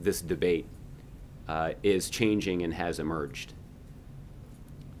this debate is changing and has emerged.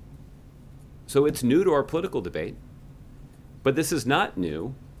 So it's new to our political debate, but this is not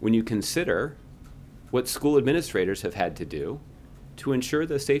new when you consider what school administrators have had to do to ensure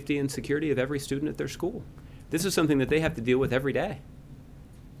the safety and security of every student at their school. This is something that they have to deal with every day.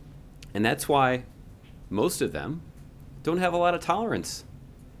 And that's why most of them don't have a lot of tolerance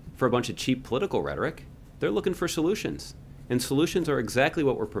for a bunch of cheap political rhetoric. They're looking for solutions. And solutions are exactly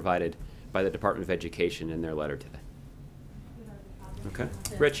what were provided by the Department of Education in their letter today. Okay.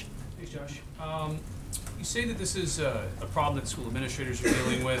 Rich? Hey, Josh. You say that this is a problem that school administrators are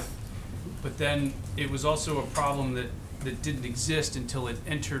dealing with, but then it was also a problem that that didn't exist until it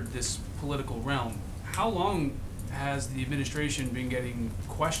entered this political realm. How long has the administration been getting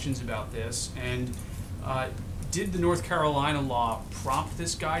questions about this, and did the North Carolina law prompt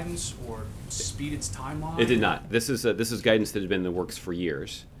this guidance or speed its timeline? It did not. This is guidance that had been in the works for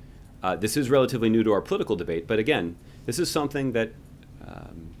years. This is relatively new to our political debate, but again, this is something that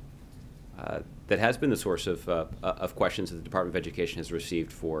that has been the source of questions that the Department of Education has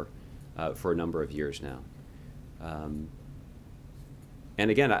received for a number of years now. And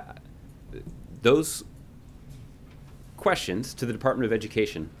again, those questions to the Department of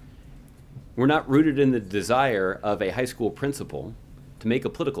Education were not rooted in the desire of a high school principal to make a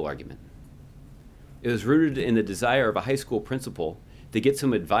political argument. It was rooted in the desire of a high school principal to get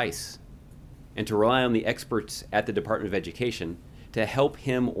some advice and to rely on the experts at the Department of Education to help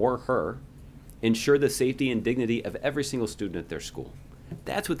him or her ensure the safety and dignity of every single student at their school.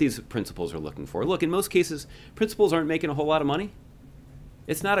 That's what these principals are looking for. Look, in most cases, principals aren't making a whole lot of money.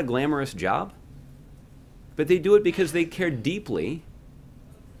 It's not a glamorous job, but they do it because they care deeply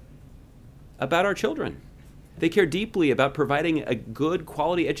about our children. They care deeply about providing a good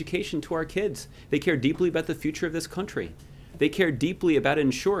quality education to our kids. They care deeply about the future of this country. They care deeply about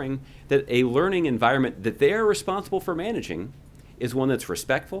ensuring that a learning environment that they are responsible for managing is one that's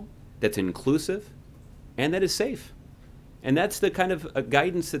respectful, that's inclusive, and that is safe. And that's the kind of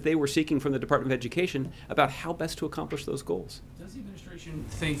guidance that they were seeking from the Department of Education about how best to accomplish those goals. Does the administration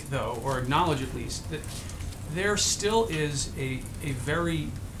think, though, or acknowledge at least, that there still is a very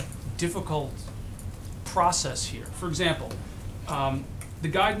difficult process here? For example, the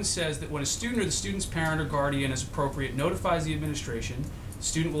guidance says that when a student or the student's parent or guardian, as appropriate, notifies the administration, the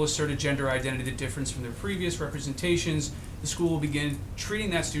student will assert a gender identity that differs from their previous representations. The school will begin treating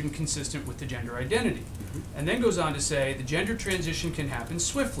that student consistent with the gender identity. And then goes on to say the gender transition can happen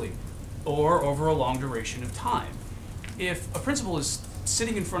swiftly or over a long duration of time. If a principal is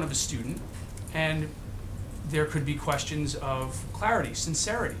sitting in front of a student and there could be questions of clarity,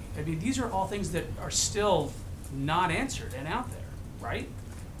 sincerity. I mean, these are all things that are still not answered and out there, right?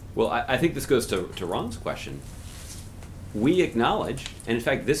 Well, I think this goes to Ron's question. We acknowledge, and in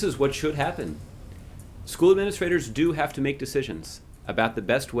fact, this is what should happen. School administrators do have to make decisions about the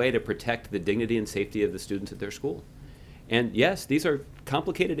best way to protect the dignity and safety of the students at their school. And yes, these are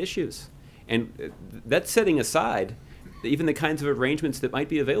complicated issues. And that's setting aside even the kinds of arrangements that might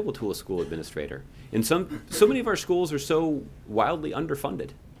be available to a school administrator. And so many of our schools are so wildly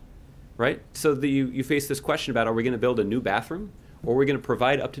underfunded, right? So that you face this question about, are we going to build a new bathroom, or are we going to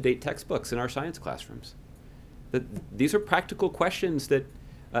provide up-to-date textbooks in our science classrooms? These are practical questions that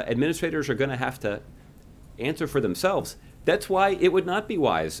administrators are going to have to answer for themselves. That's why it would not be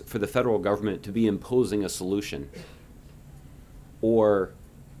wise for the federal government to be imposing a solution or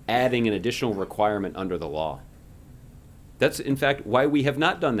adding an additional requirement under the law. That's, in fact, why we have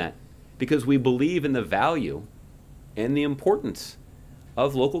not done that, because we believe in the value and the importance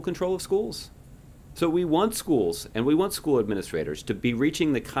of local control of schools. So we want schools and we want school administrators to be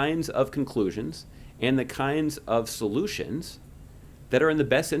reaching the kinds of conclusions and the kinds of solutions that are in the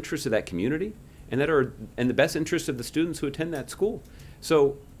best interest of that community and that are in the best interest of the students who attend that school.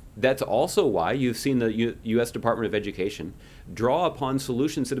 So that's also why you've seen the U.S. Department of Education draw upon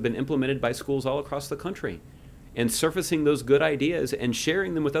solutions that have been implemented by schools all across the country, and surfacing those good ideas and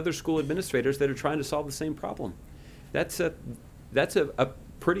sharing them with other school administrators that are trying to solve the same problem. That's a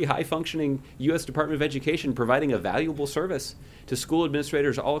pretty high-functioning U.S. Department of Education providing a valuable service to school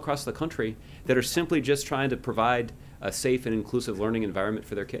administrators all across the country that are simply just trying to provide a safe and inclusive learning environment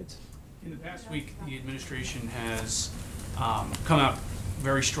for their kids. In the past week, the administration has come out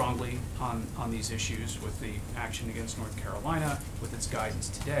very strongly on these issues with the action against North Carolina, with its guidance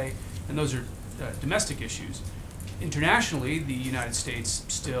today, and those are domestic issues. Internationally, the United States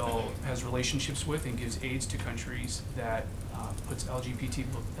still has relationships with and gives aids to countries that puts LGBT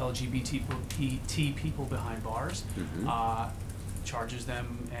people behind bars, charges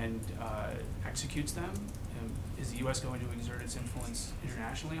them and executes them. Is the U.S. going to exert its influence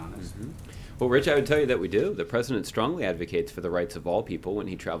internationally on this? Well, Rich, I would tell you that we do. The President strongly advocates for the rights of all people when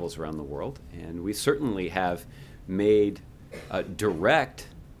he travels around the world, and we certainly have made direct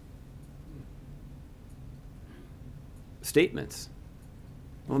statements.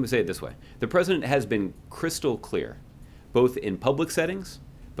 Well, let me say it this way. The President has been crystal clear, both in public settings,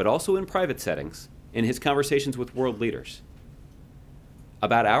 but also in private settings, in his conversations with world leaders,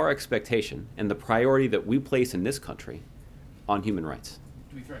 about our expectation and the priority that we place in this country on human rights.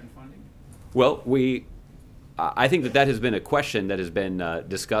 Do we threaten funding? Well, I think that has been a question that has been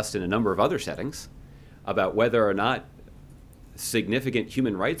discussed in a number of other settings about whether or not significant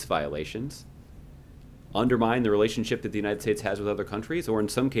human rights violations undermine the relationship that the United States has with other countries, or in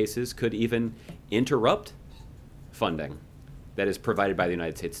some cases could even interrupt funding that is provided by the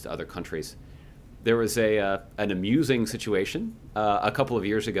United States to other countries. There was an amusing situation a couple of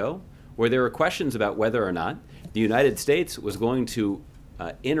years ago where there were questions about whether or not the United States was going to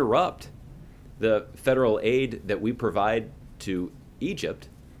interrupt the federal aid that we provide to Egypt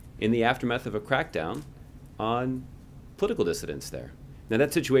in the aftermath of a crackdown on political dissidents there. Now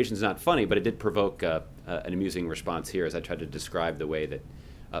that situation is not funny, but it did provoke an amusing response here as I tried to describe the way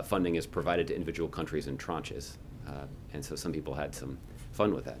that funding is provided to individual countries in tranches. And so some people had some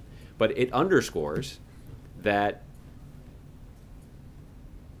fun with that. But it underscores that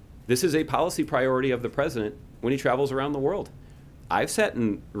this is a policy priority of the president when he travels around the world. I've sat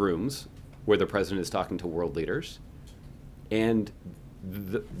in rooms where the president is talking to world leaders, and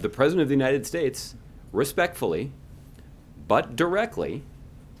the president of the United States respectfully but directly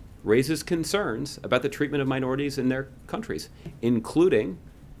raises concerns about the treatment of minorities in their countries, including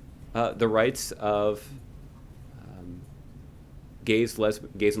the rights of gays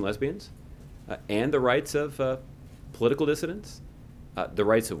and lesbians, and the rights of political dissidents, the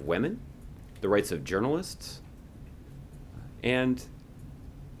rights of women, the rights of journalists. And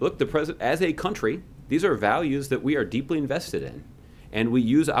look, the president, as a country, these are values that we are deeply invested in, and we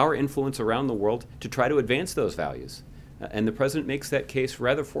use our influence around the world to try to advance those values. And the president makes that case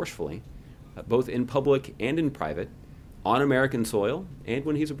rather forcefully, both in public and in private, on American soil and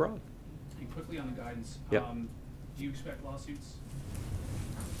when he's abroad. And quickly on the guidance, Yep. Do you expect lawsuits?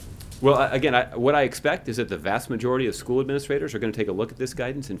 Well, again, what I expect is that the vast majority of school administrators are going to take a look at this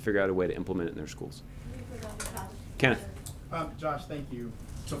guidance and figure out a way to implement it in their schools. Kenneth. Josh, thank you.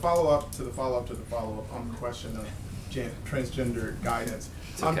 To follow up to the follow-up to the follow-up on the question of transgender guidance.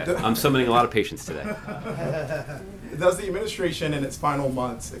 It's okay. I'm summoning a lot of patience today. Does the administration in its final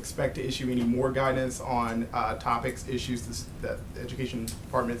months expect to issue any more guidance on topics, issues that the Education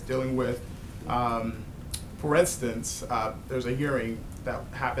Department is dealing with? For instance, there's a hearing that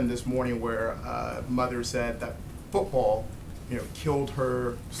happened this morning where a mother said that football,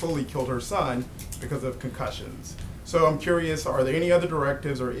 slowly killed her son because of concussions. So I'm curious, are there any other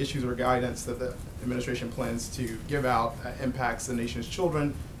directives or issues or guidance that the administration plans to give out that impacts the nation's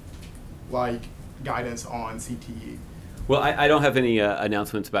children, like guidance on CTE? Well, I don't have any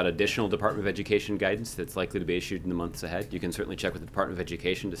announcements about additional Department of Education guidance that's likely to be issued in the months ahead. You can certainly check with the Department of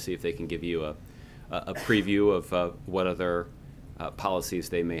Education to see if they can give you a preview of what other policies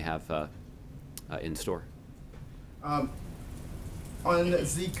they may have in store. On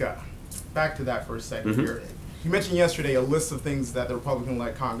Zika, back to that for a second Mm-hmm. here. You mentioned yesterday a list of things that the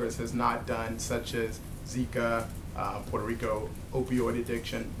Republican-led Congress has not done, such as Zika, Puerto Rico, opioid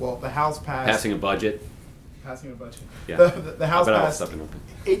addiction. Well, the House passed... Passing a budget. Passing a budget. Yeah. The House passed 18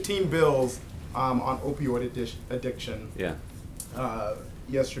 18 bills on opioid addiction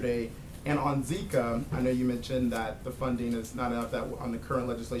yesterday. And on Zika, I know you mentioned that the funding is not enough on the current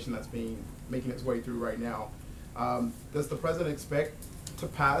legislation that's making its way through right now. Does the president expect to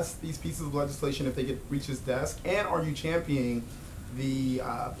pass these pieces of legislation if they reach his desk? And are you championing the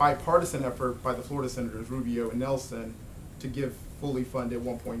bipartisan effort by the Florida Senators Rubio and Nelson to give fully funded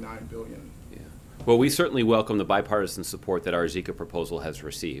 $1.9 billion? Yeah. Well, we certainly welcome the bipartisan support that our Zika proposal has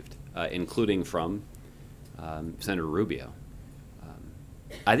received, including from Senator Rubio.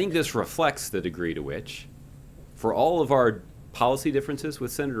 I think this reflects the degree to which, for all of our policy differences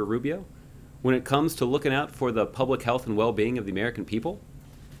with Senator Rubio, when it comes to looking out for the public health and well-being of the American people,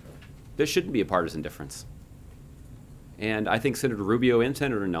 there shouldn't be a partisan difference. And I think Senator Rubio and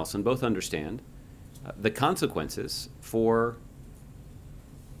Senator Nelson both understand the consequences for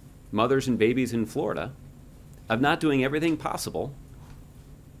mothers and babies in Florida of not doing everything possible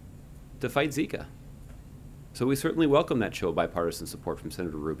to fight Zika. So we certainly welcome that show of bipartisan support from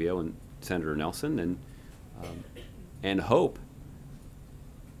Senator Rubio and Senator Nelson, and hope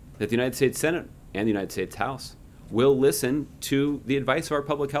that the United States Senate and the United States House will listen to the advice of our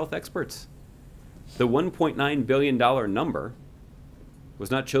public health experts. The $1.9 billion number was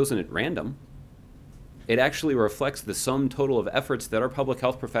not chosen at random. It actually reflects the sum total of efforts that our public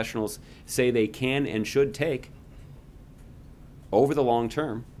health professionals say they can and should take over the long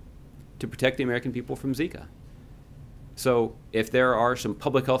term to protect the American people from Zika. So if there are some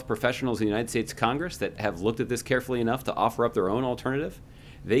public health professionals in the United States Congress that have looked at this carefully enough to offer up their own alternative,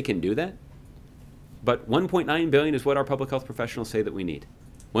 they can do that. But $1.9 billion is what our public health professionals say that we need.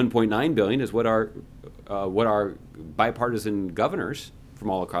 $1.9 billion is what our bipartisan governors from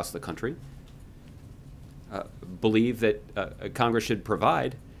all across the country believe that Congress should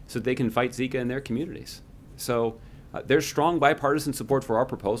provide so that they can fight Zika in their communities. So there's strong bipartisan support for our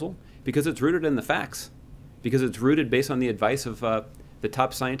proposal because it's rooted in the facts. because it's rooted based on the advice of the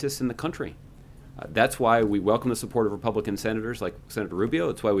top scientists in the country. That's why we welcome the support of Republican senators like Senator Rubio.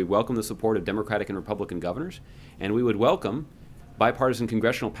 It's why we welcome the support of Democratic and Republican governors. And we would welcome bipartisan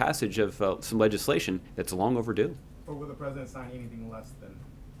congressional passage of some legislation that's long overdue. Or will the president sign anything less than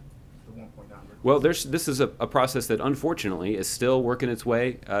the 1.9? Well, this is a process that unfortunately is still working its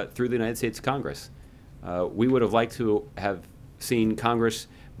way through the United States Congress. We would have liked to have seen Congress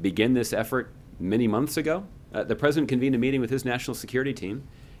begin this effort many months ago. The president convened a meeting with his national security team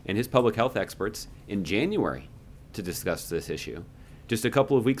and his public health experts in January to discuss this issue. Just a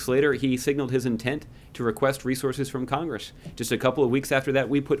couple of weeks later, he signaled his intent to request resources from Congress. Just a couple of weeks after that,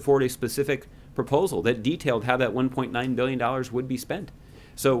 we put forward a specific proposal that detailed how that $1.9 billion would be spent.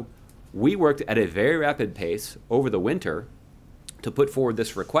 So we worked at a very rapid pace over the winter to put forward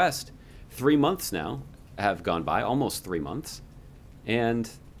this request. 3 months now have gone by, almost 3 months, and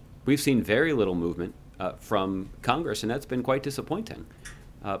we've seen very little movement from Congress, and that's been quite disappointing.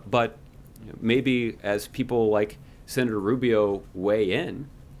 But maybe as people like Senator Rubio weigh in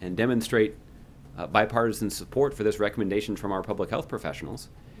and demonstrate bipartisan support for this recommendation from our public health professionals,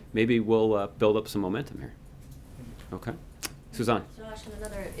 maybe we'll build up some momentum here. Okay. Suzanne. Josh,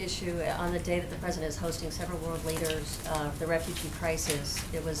 another issue on the day that the president is hosting several world leaders of the refugee crisis.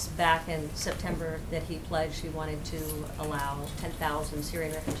 It was back in September that he pledged he wanted to allow 10,000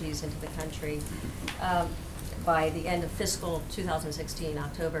 Syrian refugees into the country by the end of fiscal 2016,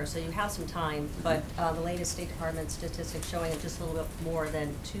 October. So you have some time, but the latest State Department statistics showing just a little bit more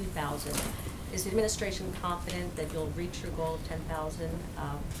than 2,000. Is the administration confident that you'll reach your goal of 10,000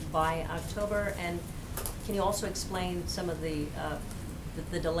 by October? And can you also explain some of the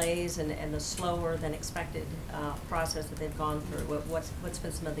delays and the slower than expected process that they've gone through? What's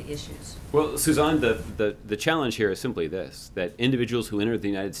been some of the issues? Well, Suzanne, the challenge here is simply this, that individuals who enter the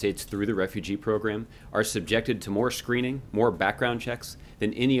United States through the refugee program are subjected to more screening, more background checks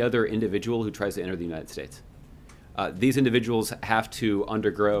than any other individual who tries to enter the United States. These individuals have to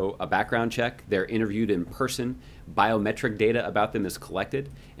undergo a background check. They're interviewed in person. Biometric data about them is collected.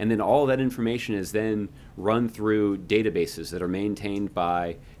 And then all of that information is then run through databases that are maintained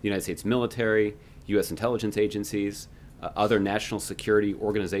by the United States military, U.S. intelligence agencies, other national security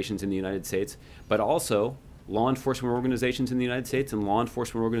organizations in the United States, but also law enforcement organizations in the United States and law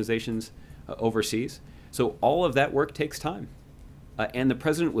enforcement organizations overseas. So all of that work takes time. And the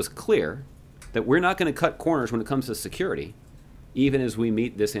president was clear that we're not going to cut corners when it comes to security, even as we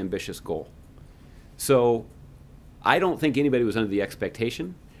meet this ambitious goal. So I don't think anybody was under the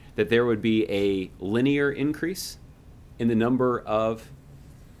expectation that there would be a linear increase in the number of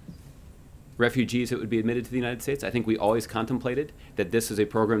refugees that would be admitted to the United States. I think we always contemplated that this is a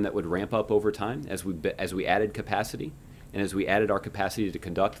program that would ramp up over time as we added capacity and as we added our capacity to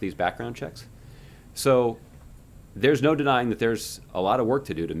conduct these background checks. So there's no denying that there's a lot of work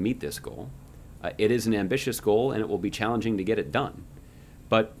to do to meet this goal. It is an ambitious goal, and it will be challenging to get it done.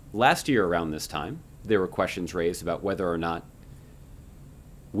 But last year around this time, there were questions raised about whether or not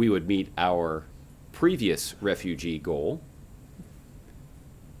we would meet our previous refugee goal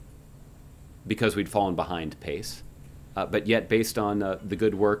because we'd fallen behind pace. But yet, based on the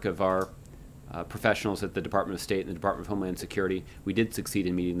good work of our professionals at the Department of State and the Department of Homeland Security, we did succeed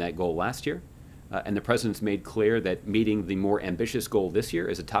in meeting that goal last year. And the President's made clear that meeting the more ambitious goal this year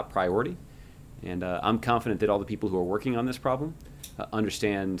is a top priority. And I'm confident that all the people who are working on this problem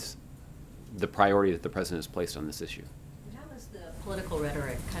understand the priority that the President has placed on this issue. How has the political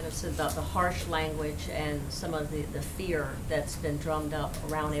rhetoric, kind of the harsh language and some of the fear that's been drummed up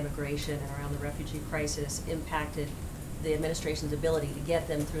around immigration and around the refugee crisis impacted the administration's ability to get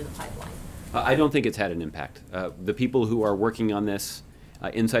them through the pipeline? I don't think it's had an impact. The people who are working on this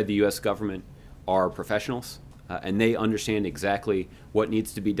inside the U.S. government are professionals. And they understand exactly what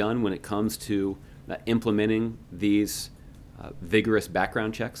needs to be done when it comes to implementing these vigorous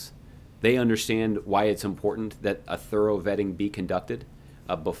background checks. They understand why it's important that a thorough vetting be conducted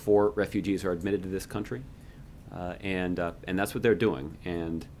before refugees are admitted to this country. And that's what they're doing.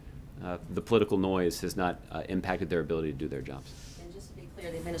 And the political noise has not impacted their ability to do their jobs. And just to be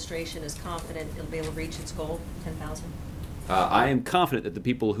clear, the administration is confident it'll be able to reach its goal, 10,000? I am confident that the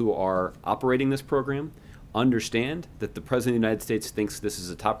people who are operating this program understand that the President of the United States thinks this is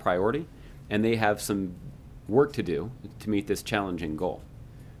a top priority, and they have some work to do to meet this challenging goal.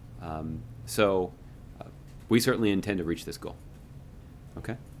 So we certainly intend to reach this goal.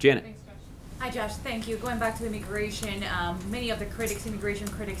 Okay? Janet. Thanks, Josh. Hi, Josh. Thank you. Going back to immigration, many of the immigration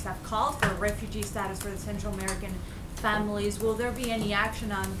critics have called for refugee status for the Central American families. Will there be any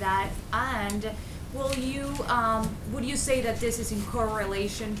action on that? And Will you, would you say that this is in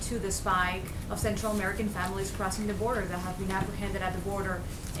correlation to the spike of Central American families crossing the border that have been apprehended at the border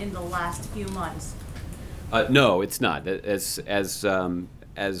in the last few months? No, it's not. As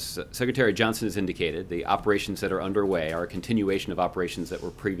Secretary Johnson has indicated, the operations that are underway are a continuation of operations that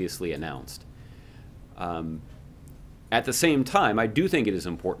were previously announced. At the same time, I do think it is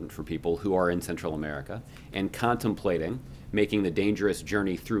important for people who are in Central America and contemplating making the dangerous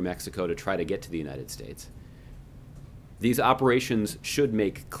journey through Mexico to try to get to the United States. These operations should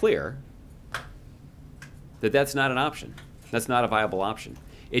make clear that that's not an option. That's not a viable option.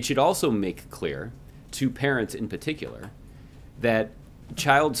 It should also make clear to parents in particular that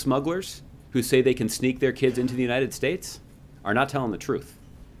child smugglers who say they can sneak their kids into the United States are not telling the truth.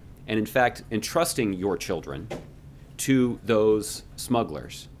 And in fact, entrusting your children to those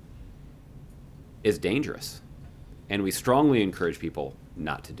smugglers is dangerous. And we strongly encourage people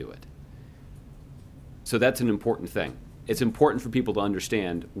not to do it. So that's an important thing. It's important for people to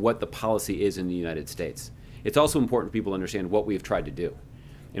understand what the policy is in the United States. It's also important for people to understand what we've tried to do.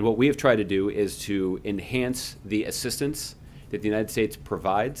 And what we have tried to do is to enhance the assistance that the United States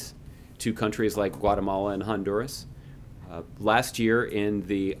provides to countries like Guatemala and Honduras. Last year in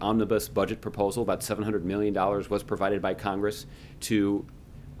the omnibus budget proposal, about $700 million was provided by Congress to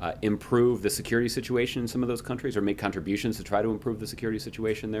improve the security situation in some of those countries, or make contributions to try to improve the security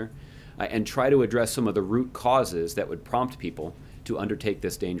situation there, and try to address some of the root causes that would prompt people to undertake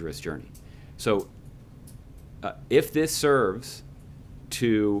this dangerous journey. So if this serves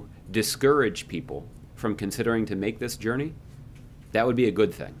to discourage people from considering to make this journey, that would be a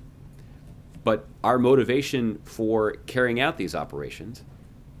good thing. But our motivation for carrying out these operations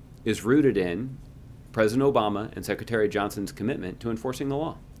is rooted in President Obama and Secretary Johnson's commitment to enforcing the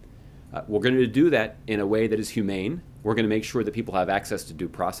law. We're going to do that in a way that is humane. We're going to make sure that people have access to due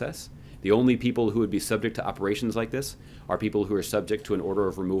process. The only people who would be subject to operations like this are people who are subject to an order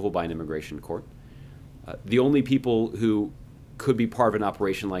of removal by an immigration court. The only people who could be part of an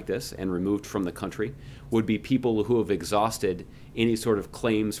operation like this and removed from the country would be people who have exhausted any sort of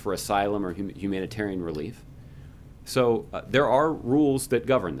claims for asylum or humanitarian relief. So there are rules that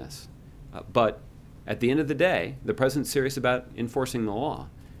govern this. But at the end of the day, the president's serious about enforcing the law.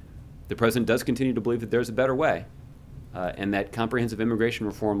 The president does continue to believe that there's a better way, and that comprehensive immigration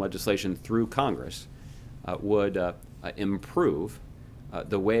reform legislation through Congress would improve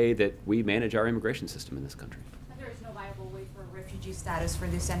the way that we manage our immigration system in this country. There is no viable way for refugee status for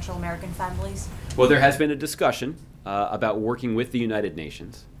these Central American families? Well, there has been a discussion about working with the United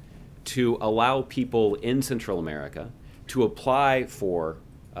Nations to allow people in Central America to apply for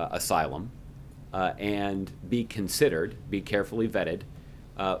asylum and be considered, be carefully vetted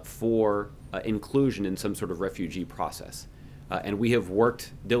for inclusion in some sort of refugee process. And we have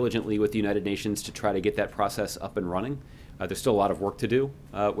worked diligently with the United Nations to try to get that process up and running. There's still a lot of work to do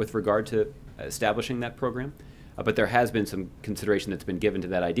with regard to establishing that program, but there has been some consideration that's been given to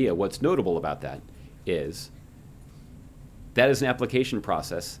that idea. What's notable about that is an application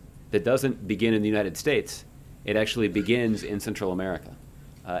process that doesn't begin in the United States. It actually begins in Central America.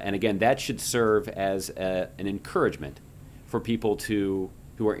 And again, that should serve as an encouragement for people who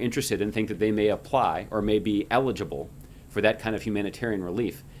are interested and think that they may apply or may be eligible for that kind of humanitarian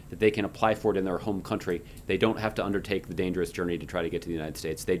relief, that they can apply for it in their home country. They don't have to undertake the dangerous journey to try to get to the United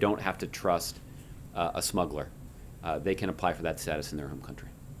States. They don't have to trust a smuggler. They can apply for that status in their home country.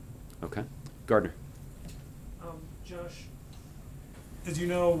 Okay? Gardner. Josh, as you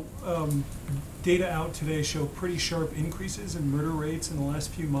know, data out today show pretty sharp increases in murder rates in the last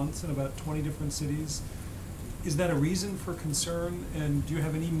few months in about 20 different cities. Is that a reason for concern, and do you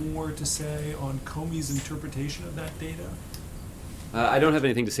have any more to say on Comey's interpretation of that data? I don't have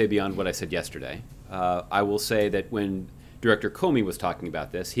anything to say beyond what I said yesterday. I will say that when Director Comey was talking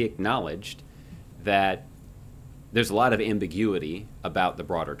about this, he acknowledged that there's a lot of ambiguity about the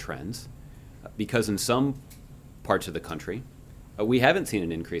broader trends, because in some parts of the country, we haven't seen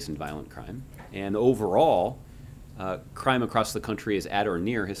an increase in violent crime, and overall, crime across the country is at or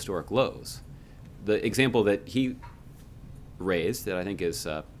near historic lows. The example that he raised, that I think is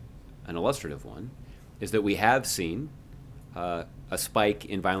an illustrative one, is that we have seen a spike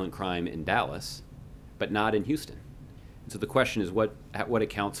in violent crime in Dallas, but not in Houston. And so the question is what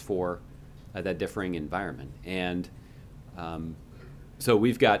accounts for that differing environment. And so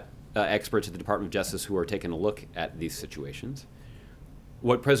we've got experts at the Department of Justice who are taking a look at these situations.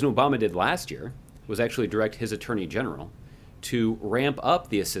 What President Obama did last year was actually direct his Attorney General to ramp up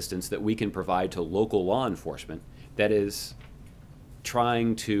the assistance that we can provide to local law enforcement that is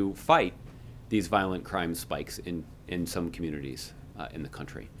trying to fight these violent crime spikes in some communities in the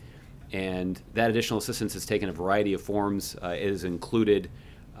country. And that additional assistance has taken a variety of forms. It has included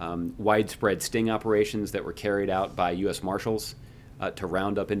widespread sting operations that were carried out by U.S. Marshals to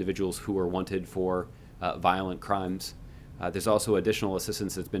round up individuals who were wanted for violent crimes. There's also additional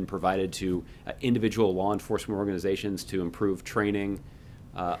assistance that's been provided to individual law enforcement organizations to improve training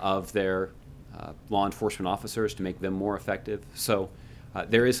of their law enforcement officers to make them more effective. So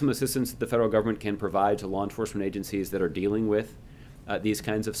there is some assistance that the federal government can provide to law enforcement agencies that are dealing with these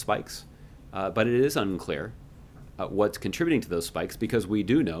kinds of spikes. But it is unclear what's contributing to those spikes, because we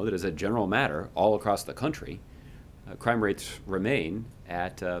do know that as a general matter, all across the country, crime rates remain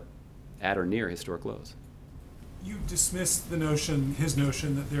at or near historic lows. You dismissed the notion, his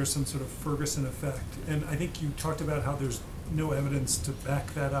notion, that there's some sort of Ferguson effect, and I think you talked about how there's no evidence to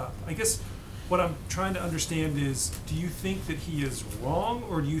back that up. I guess what I'm trying to understand is, do you think that he is wrong,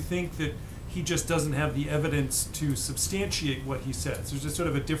 or do you think that he just doesn't have the evidence to substantiate what he says? There's just sort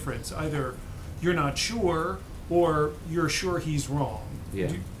of a difference. Either you're not sure, or you're sure he's wrong.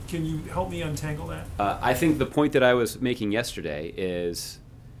 Yeah. Can you help me untangle that? I think the point that I was making yesterday is,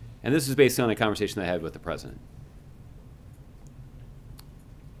 and this is based on a conversation I had with the president,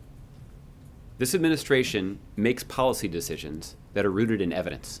 this administration makes policy decisions that are rooted in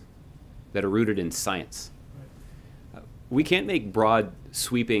evidence, that are rooted in science. We can't make broad,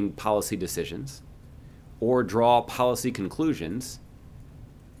 sweeping policy decisions or draw policy conclusions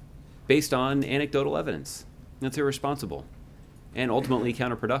based on anecdotal evidence. That's irresponsible and ultimately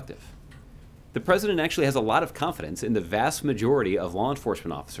counterproductive. The president actually has a lot of confidence in the vast majority of law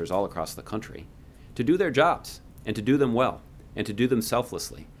enforcement officers all across the country to do their jobs and to do them well and to do them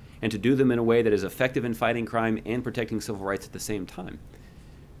selflessly and to do them in a way that is effective in fighting crime and protecting civil rights at the same time.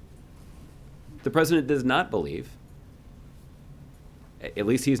 The president does not believe, at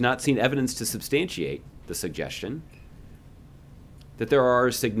least he's not seen evidence to substantiate the suggestion, that there are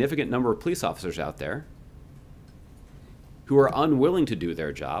a significant number of police officers out there who are unwilling to do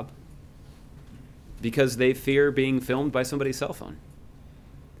their job because they fear being filmed by somebody's cell phone.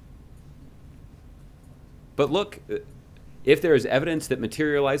 But look, if there is evidence that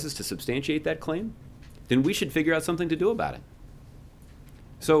materializes to substantiate that claim, then we should figure out something to do about it.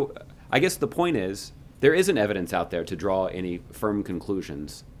 So I guess the point is, there isn't evidence out there to draw any firm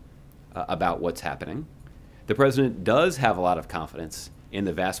conclusions about what's happening. The president does have a lot of confidence in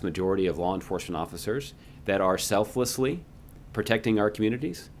the vast majority of law enforcement officers that are selflessly protecting our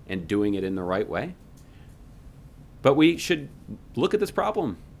communities and doing it in the right way. But we should look at this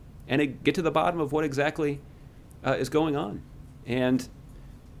problem and get to the bottom of what exactly is going on. And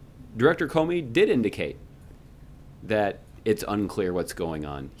Director Comey did indicate that it's unclear what's going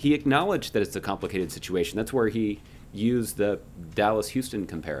on. He acknowledged that it's a complicated situation. That's where he used the Dallas-Houston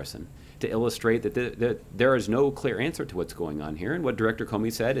comparison to illustrate that there is no clear answer to what's going on here. And what Director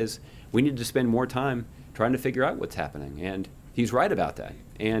Comey said is, we need to spend more time trying to figure out what's happening. And he's right about that.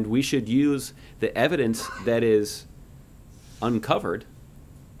 And we should use the evidence that is uncovered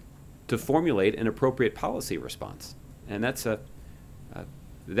to formulate an appropriate policy response. And that's what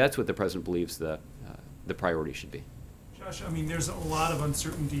the president believes the priority should be. Josh, I mean, there's a lot of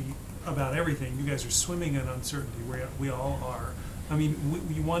uncertainty about everything. You guys are swimming in uncertainty, we all are. I mean,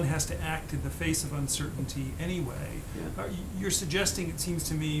 one has to act in the face of uncertainty anyway. Yeah. You're suggesting, it seems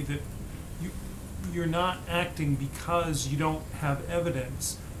to me, that you're not acting because you don't have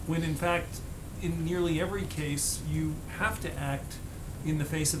evidence, when in fact, in nearly every case, you have to act in the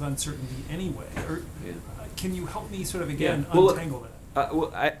face of uncertainty anyway. Or can you help me sort of, again, untangle that?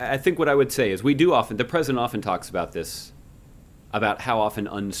 Well, I think what I would say is, the president often talks about this, about how often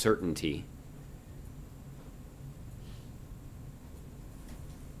uncertainty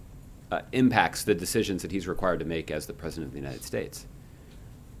impacts the decisions that he's required to make as the president of the United States.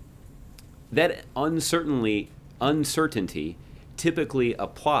 That uncertainty typically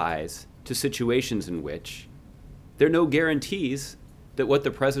applies to situations in which there are no guarantees that what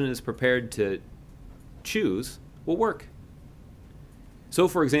the president is prepared to choose will work. So,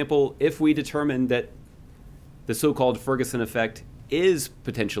 for example, if we determine that the so-called Ferguson effect is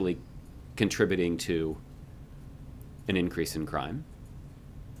potentially contributing to an increase in crime,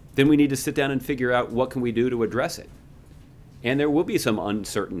 then we need to sit down and figure out what can we do to address it. And there will be some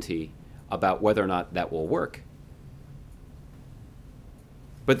uncertainty about whether or not that will work.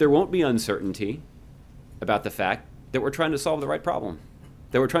 But there won't be uncertainty about the fact that we're trying to solve the right problem,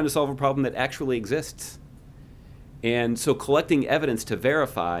 that we're trying to solve a problem that actually exists. And so collecting evidence to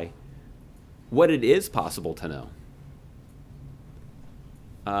verify what it is possible to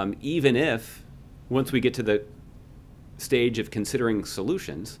know, even if, once we get to the stage of considering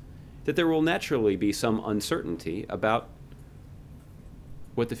solutions, that there will naturally be some uncertainty about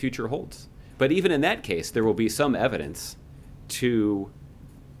what the future holds. But even in that case, there will be some evidence to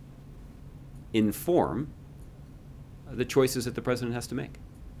inform the choices that the president has to make.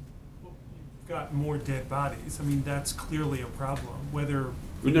 Well, you've got more dead bodies. I mean, that's clearly a problem. Whether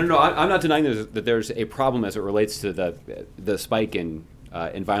No, I'm not denying that there's a problem as it relates to the spike in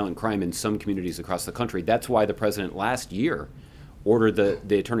violent crime in some communities across the country. That's why the president last year ordered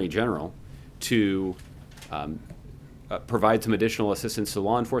the Attorney General to provide some additional assistance to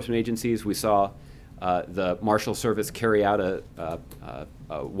law enforcement agencies. We saw the Marshal Service carry out a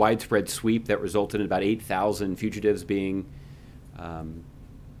widespread sweep that resulted in about 8,000 fugitives being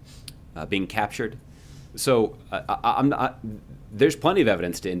captured. So there's plenty of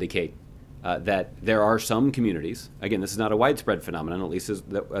evidence to indicate that there are some communities, again, this is not a widespread phenomenon, at least as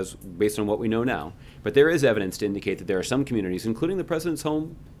based on what we know now, but there is evidence to indicate that there are some communities, including the president's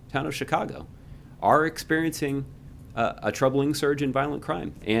hometown of Chicago, are experiencing a troubling surge in violent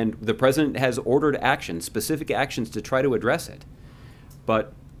crime. And the president has ordered action, specific actions to try to address it.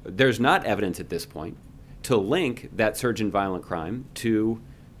 But there's not evidence at this point to link that surge in violent crime to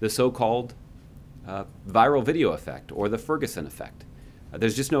the so-called viral video effect or the Ferguson effect.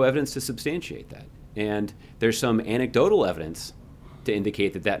 There's just no evidence to substantiate that. And there's some anecdotal evidence to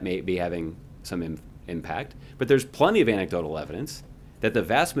indicate that that may be having some impact. But there's plenty of anecdotal evidence that the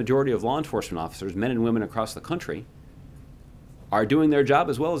vast majority of law enforcement officers, men and women across the country, are doing their job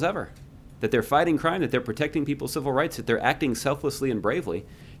as well as ever. That they're fighting crime, that they're protecting people's civil rights, that they're acting selflessly and bravely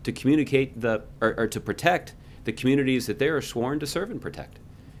to communicate or to protect the communities that they are sworn to serve and protect.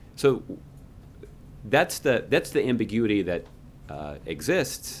 So that's the ambiguity that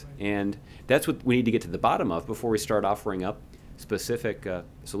exists, and that's what we need to get to the bottom of before we start offering up specific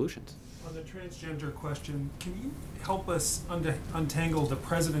solutions. On the transgender question, can you help us untangle the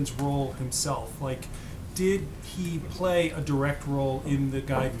president's role himself? Like, did he play a direct role in the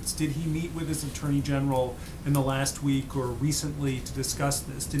guidance? Did he meet with his attorney general in the last week or recently to discuss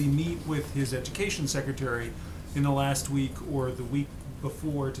this? Did he meet with his education secretary in the last week or the week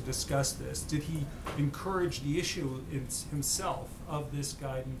before to discuss this? Did he encourage the issue himself of this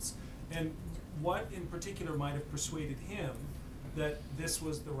guidance? And what in particular might have persuaded him that this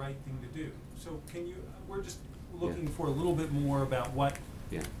was the right thing to do? So we're just looking for a little bit more about what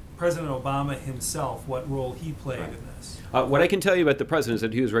President Obama himself, what role he played in this. What I can tell you about the president is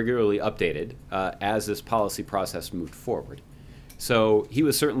that he was regularly updated as this policy process moved forward. So he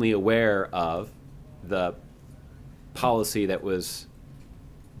was certainly aware of the policy that was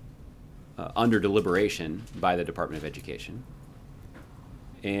under deliberation by the Department of Education.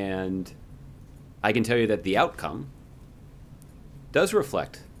 And I can tell you that the outcome does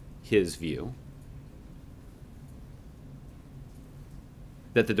reflect his view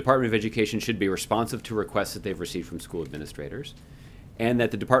that the Department of Education should be responsive to requests that they've received from school administrators, and that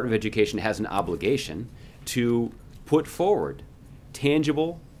the Department of Education has an obligation to put forward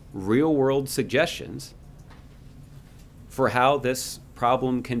tangible, real-world suggestions for how this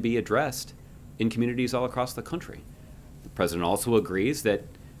problem can be addressed in communities all across the country. The president also agrees that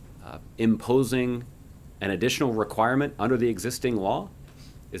imposing an additional requirement under the existing law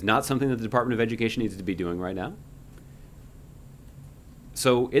is not something that the Department of Education needs to be doing right now.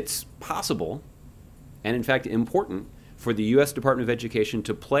 So it's possible, and in fact important, for the U.S. Department of Education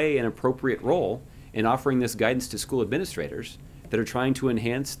to play an appropriate role in offering this guidance to school administrators that are trying to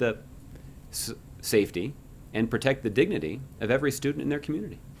enhance the safety and protect the dignity of every student in their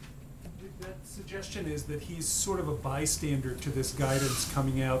community. That suggestion is that he's sort of a bystander to this guidance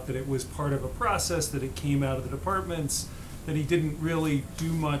coming out, that it was part of a process, that it came out of the departments, that he didn't really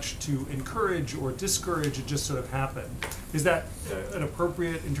do much to encourage or discourage, it just sort of happened. Is that an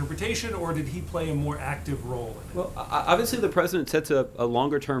appropriate interpretation, or did he play a more active role in it? Well, obviously the president sets a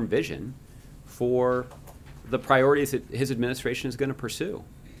longer-term vision for the priorities that his administration is going to pursue.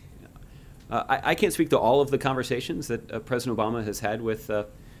 I can't speak to all of the conversations that President Obama has had with the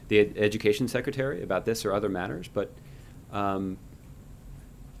Education Secretary about this or other matters, but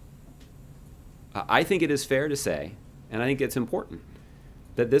I think it is fair to say, and I think it's important,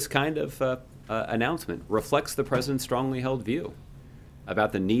 that this kind of announcement reflects the president's strongly held view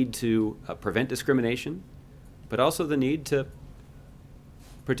about the need to prevent discrimination, but also the need to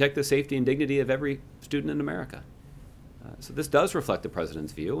protect the safety and dignity of every student in America. So this does reflect the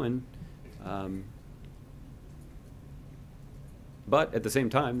president's view, and but at the same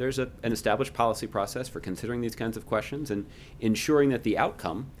time, there's an established policy process for considering these kinds of questions and ensuring that the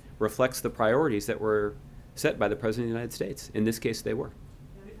outcome reflects the priorities that were set by the President of the United States. In this case, they were.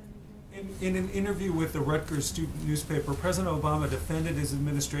 In an interview with the Rutgers student newspaper, President Obama defended his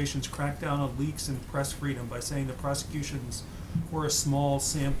administration's crackdown on leaks and press freedom by saying the prosecutions or a small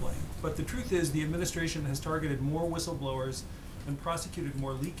sampling. But the truth is the administration has targeted more whistleblowers and prosecuted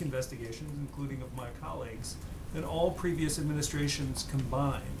more leak investigations, including of my colleagues, than all previous administrations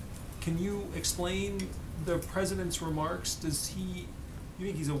combined. Can you explain the president's remarks? You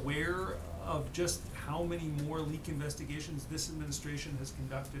think he's aware of just how many more leak investigations this administration has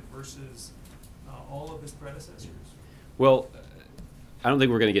conducted versus all of his predecessors? Well, I don't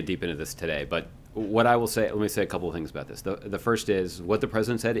think we're going to get deep into this today, but what I will say, let me say a couple of things about this. The first is what the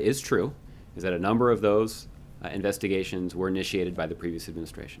president said is true, is that a number of those investigations were initiated by the previous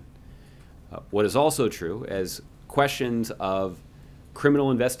administration. What is also true is questions of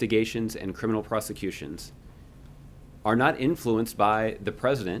criminal investigations and criminal prosecutions are not influenced by the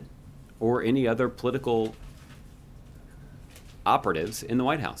president or any other political operatives in the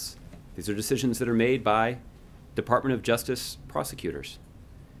White House. These are decisions that are made by Department of Justice prosecutors.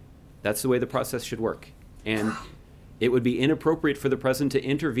 That's the way the process should work. And it would be inappropriate for the president to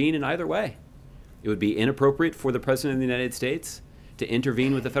intervene in either way. It would be inappropriate for the president of the United States to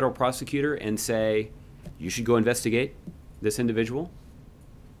intervene with the federal prosecutor and say, you should go investigate this individual.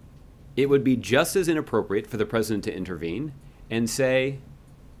 It would be just as inappropriate for the president to intervene and say,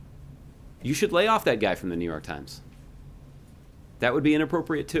 you should lay off that guy from the New York Times. That would be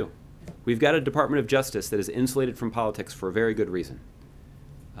inappropriate too. We've got a Department of Justice that is insulated from politics for a very good reason.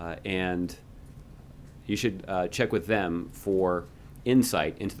 And you should check with them for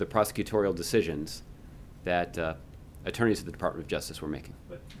insight into the prosecutorial decisions that attorneys at the Department of Justice were making.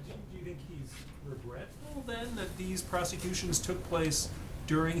 But do you think he's regretful then that these prosecutions took place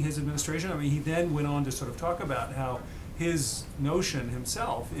during his administration? I mean, he then went on to sort of talk about how his notion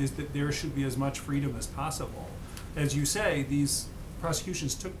himself is that there should be as much freedom as possible. As you say, these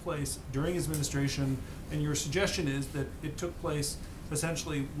prosecutions took place during his administration, and your suggestion is that it took place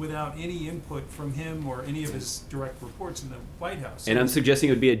essentially without any input from him or any of his direct reports in the White House. And I'm suggesting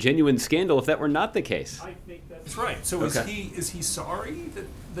it would be a genuine scandal if that were not the case. I think that's right. So Okay. is he sorry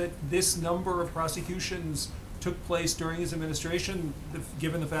that this number of prosecutions took place during his administration,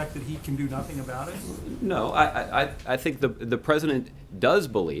 given the fact that he can do nothing about it? No, I think the president does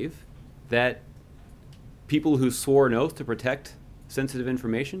believe that people who swore an oath to protect sensitive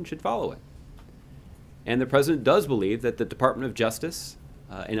information should follow it. And the president does believe that the Department of Justice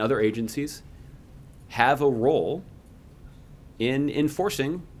and other agencies have a role in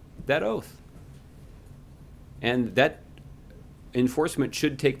enforcing that oath. And that enforcement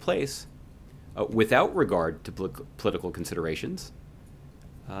should take place without regard to political considerations.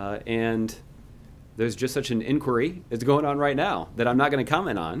 And there's just such an inquiry that's going on right now that I'm not going to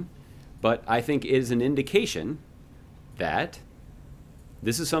comment on, but I think is an indication that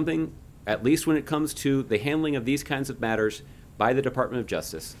this is something, at least when it comes to the handling of these kinds of matters by the Department of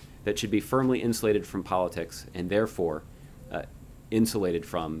Justice, that should be firmly insulated from politics and therefore insulated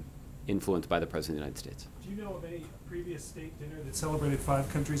from influence by the President of the United States. Do you know of any previous state dinner that celebrated 5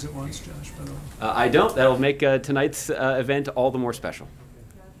 countries at once, Josh, by the way? I don't. That'll make tonight's event all the more special.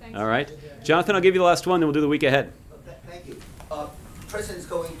 Thanks. All right. Jonathan, I'll give you the last one, then we'll do the week ahead. Thank you. The President's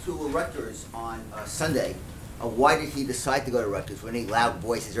going to Rutgers on Sunday. Why did he decide to go to Rutgers? Were any loud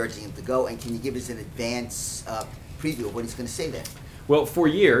voices urging him to go? And can you give us an advance preview of what he's going to say there? Well, for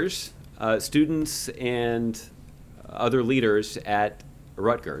years, students and other leaders at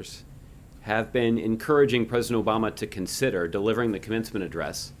Rutgers have been encouraging President Obama to consider delivering the commencement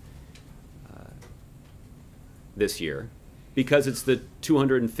address this year because it's the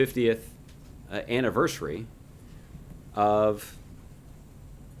 250th anniversary of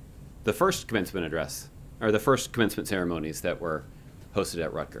the first commencement address, or the first commencement ceremonies that were hosted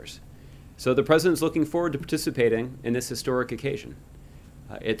at Rutgers. So the president's looking forward to participating in this historic occasion.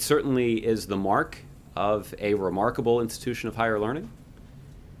 It certainly is the mark of a remarkable institution of higher learning.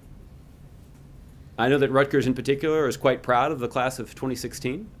 I know that Rutgers in particular is quite proud of the class of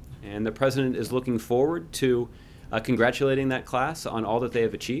 2016, and the president is looking forward to congratulating that class on all that they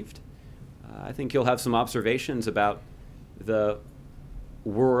have achieved. I think he'll have some observations about the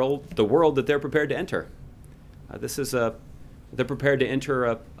world that they're prepared to enter. They're prepared to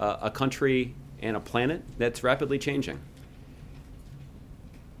enter a country and a planet that's rapidly changing.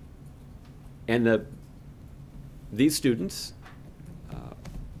 And these students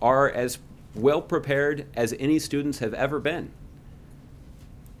are as well prepared as any students have ever been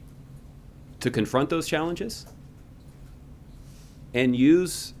to confront those challenges and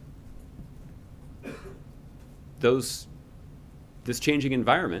use this changing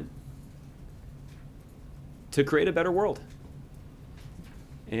environment to create a better world.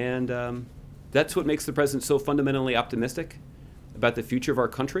 And that's what makes the president so fundamentally optimistic about the future of our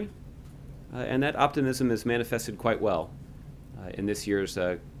country. And that optimism is manifested quite well in this year's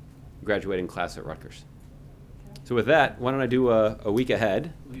graduating class at Rutgers. So with that, why don't I do a week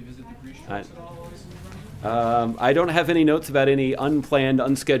ahead? Will you visit the pre-shows at all? I don't have any notes about any unplanned,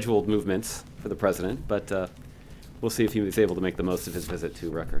 unscheduled movements for the president, but we'll see if he was able to make the most of his visit to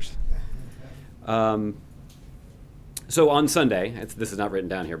Rutgers. So on Sunday, this is not written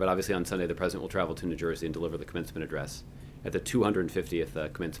down here, but obviously on Sunday the president will travel to New Jersey and deliver the commencement address at the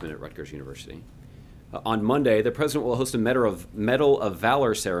 250th commencement at Rutgers University. On Monday, the president will host a Medal of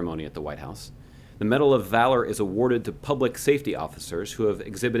Valor ceremony at the White House. The Medal of Valor is awarded to public safety officers who have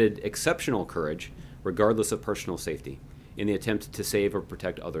exhibited exceptional courage, regardless of personal safety, in the attempt to save or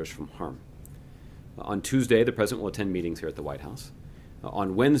protect others from harm. On Tuesday, the president will attend meetings here at the White House.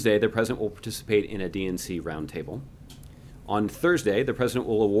 On Wednesday, the president will participate in a DNC roundtable. On Thursday, the president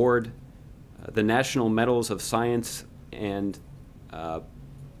will award the National Medals of Science and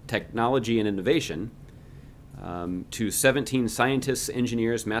Technology and Innovation to 17 scientists,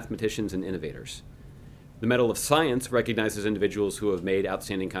 engineers, mathematicians, and innovators. The Medal of Science recognizes individuals who have made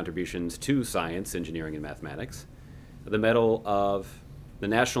outstanding contributions to science, engineering, and mathematics. The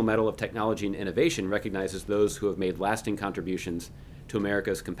National Medal of Technology and Innovation recognizes those who have made lasting contributions to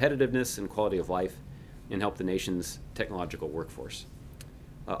America's competitiveness and quality of life and help the nation's technological workforce.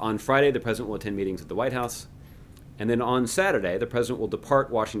 On Friday, the president will attend meetings at the White House. And then on Saturday, the president will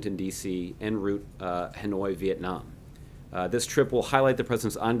depart Washington, D.C. en route Hanoi, Vietnam. This trip will highlight the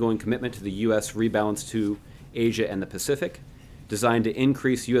president's ongoing commitment to the U.S. rebalance to Asia and the Pacific, designed to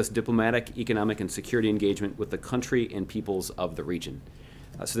increase U.S. diplomatic, economic, and security engagement with the country and peoples of the region.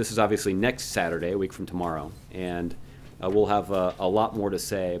 So this is obviously next Saturday, a week from tomorrow, and we'll have a lot more to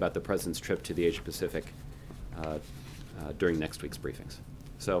say about the president's trip to the Asia Pacific during next week's briefings.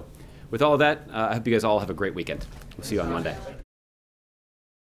 So with all of that, I hope you guys all have a great weekend. We'll see you on Monday.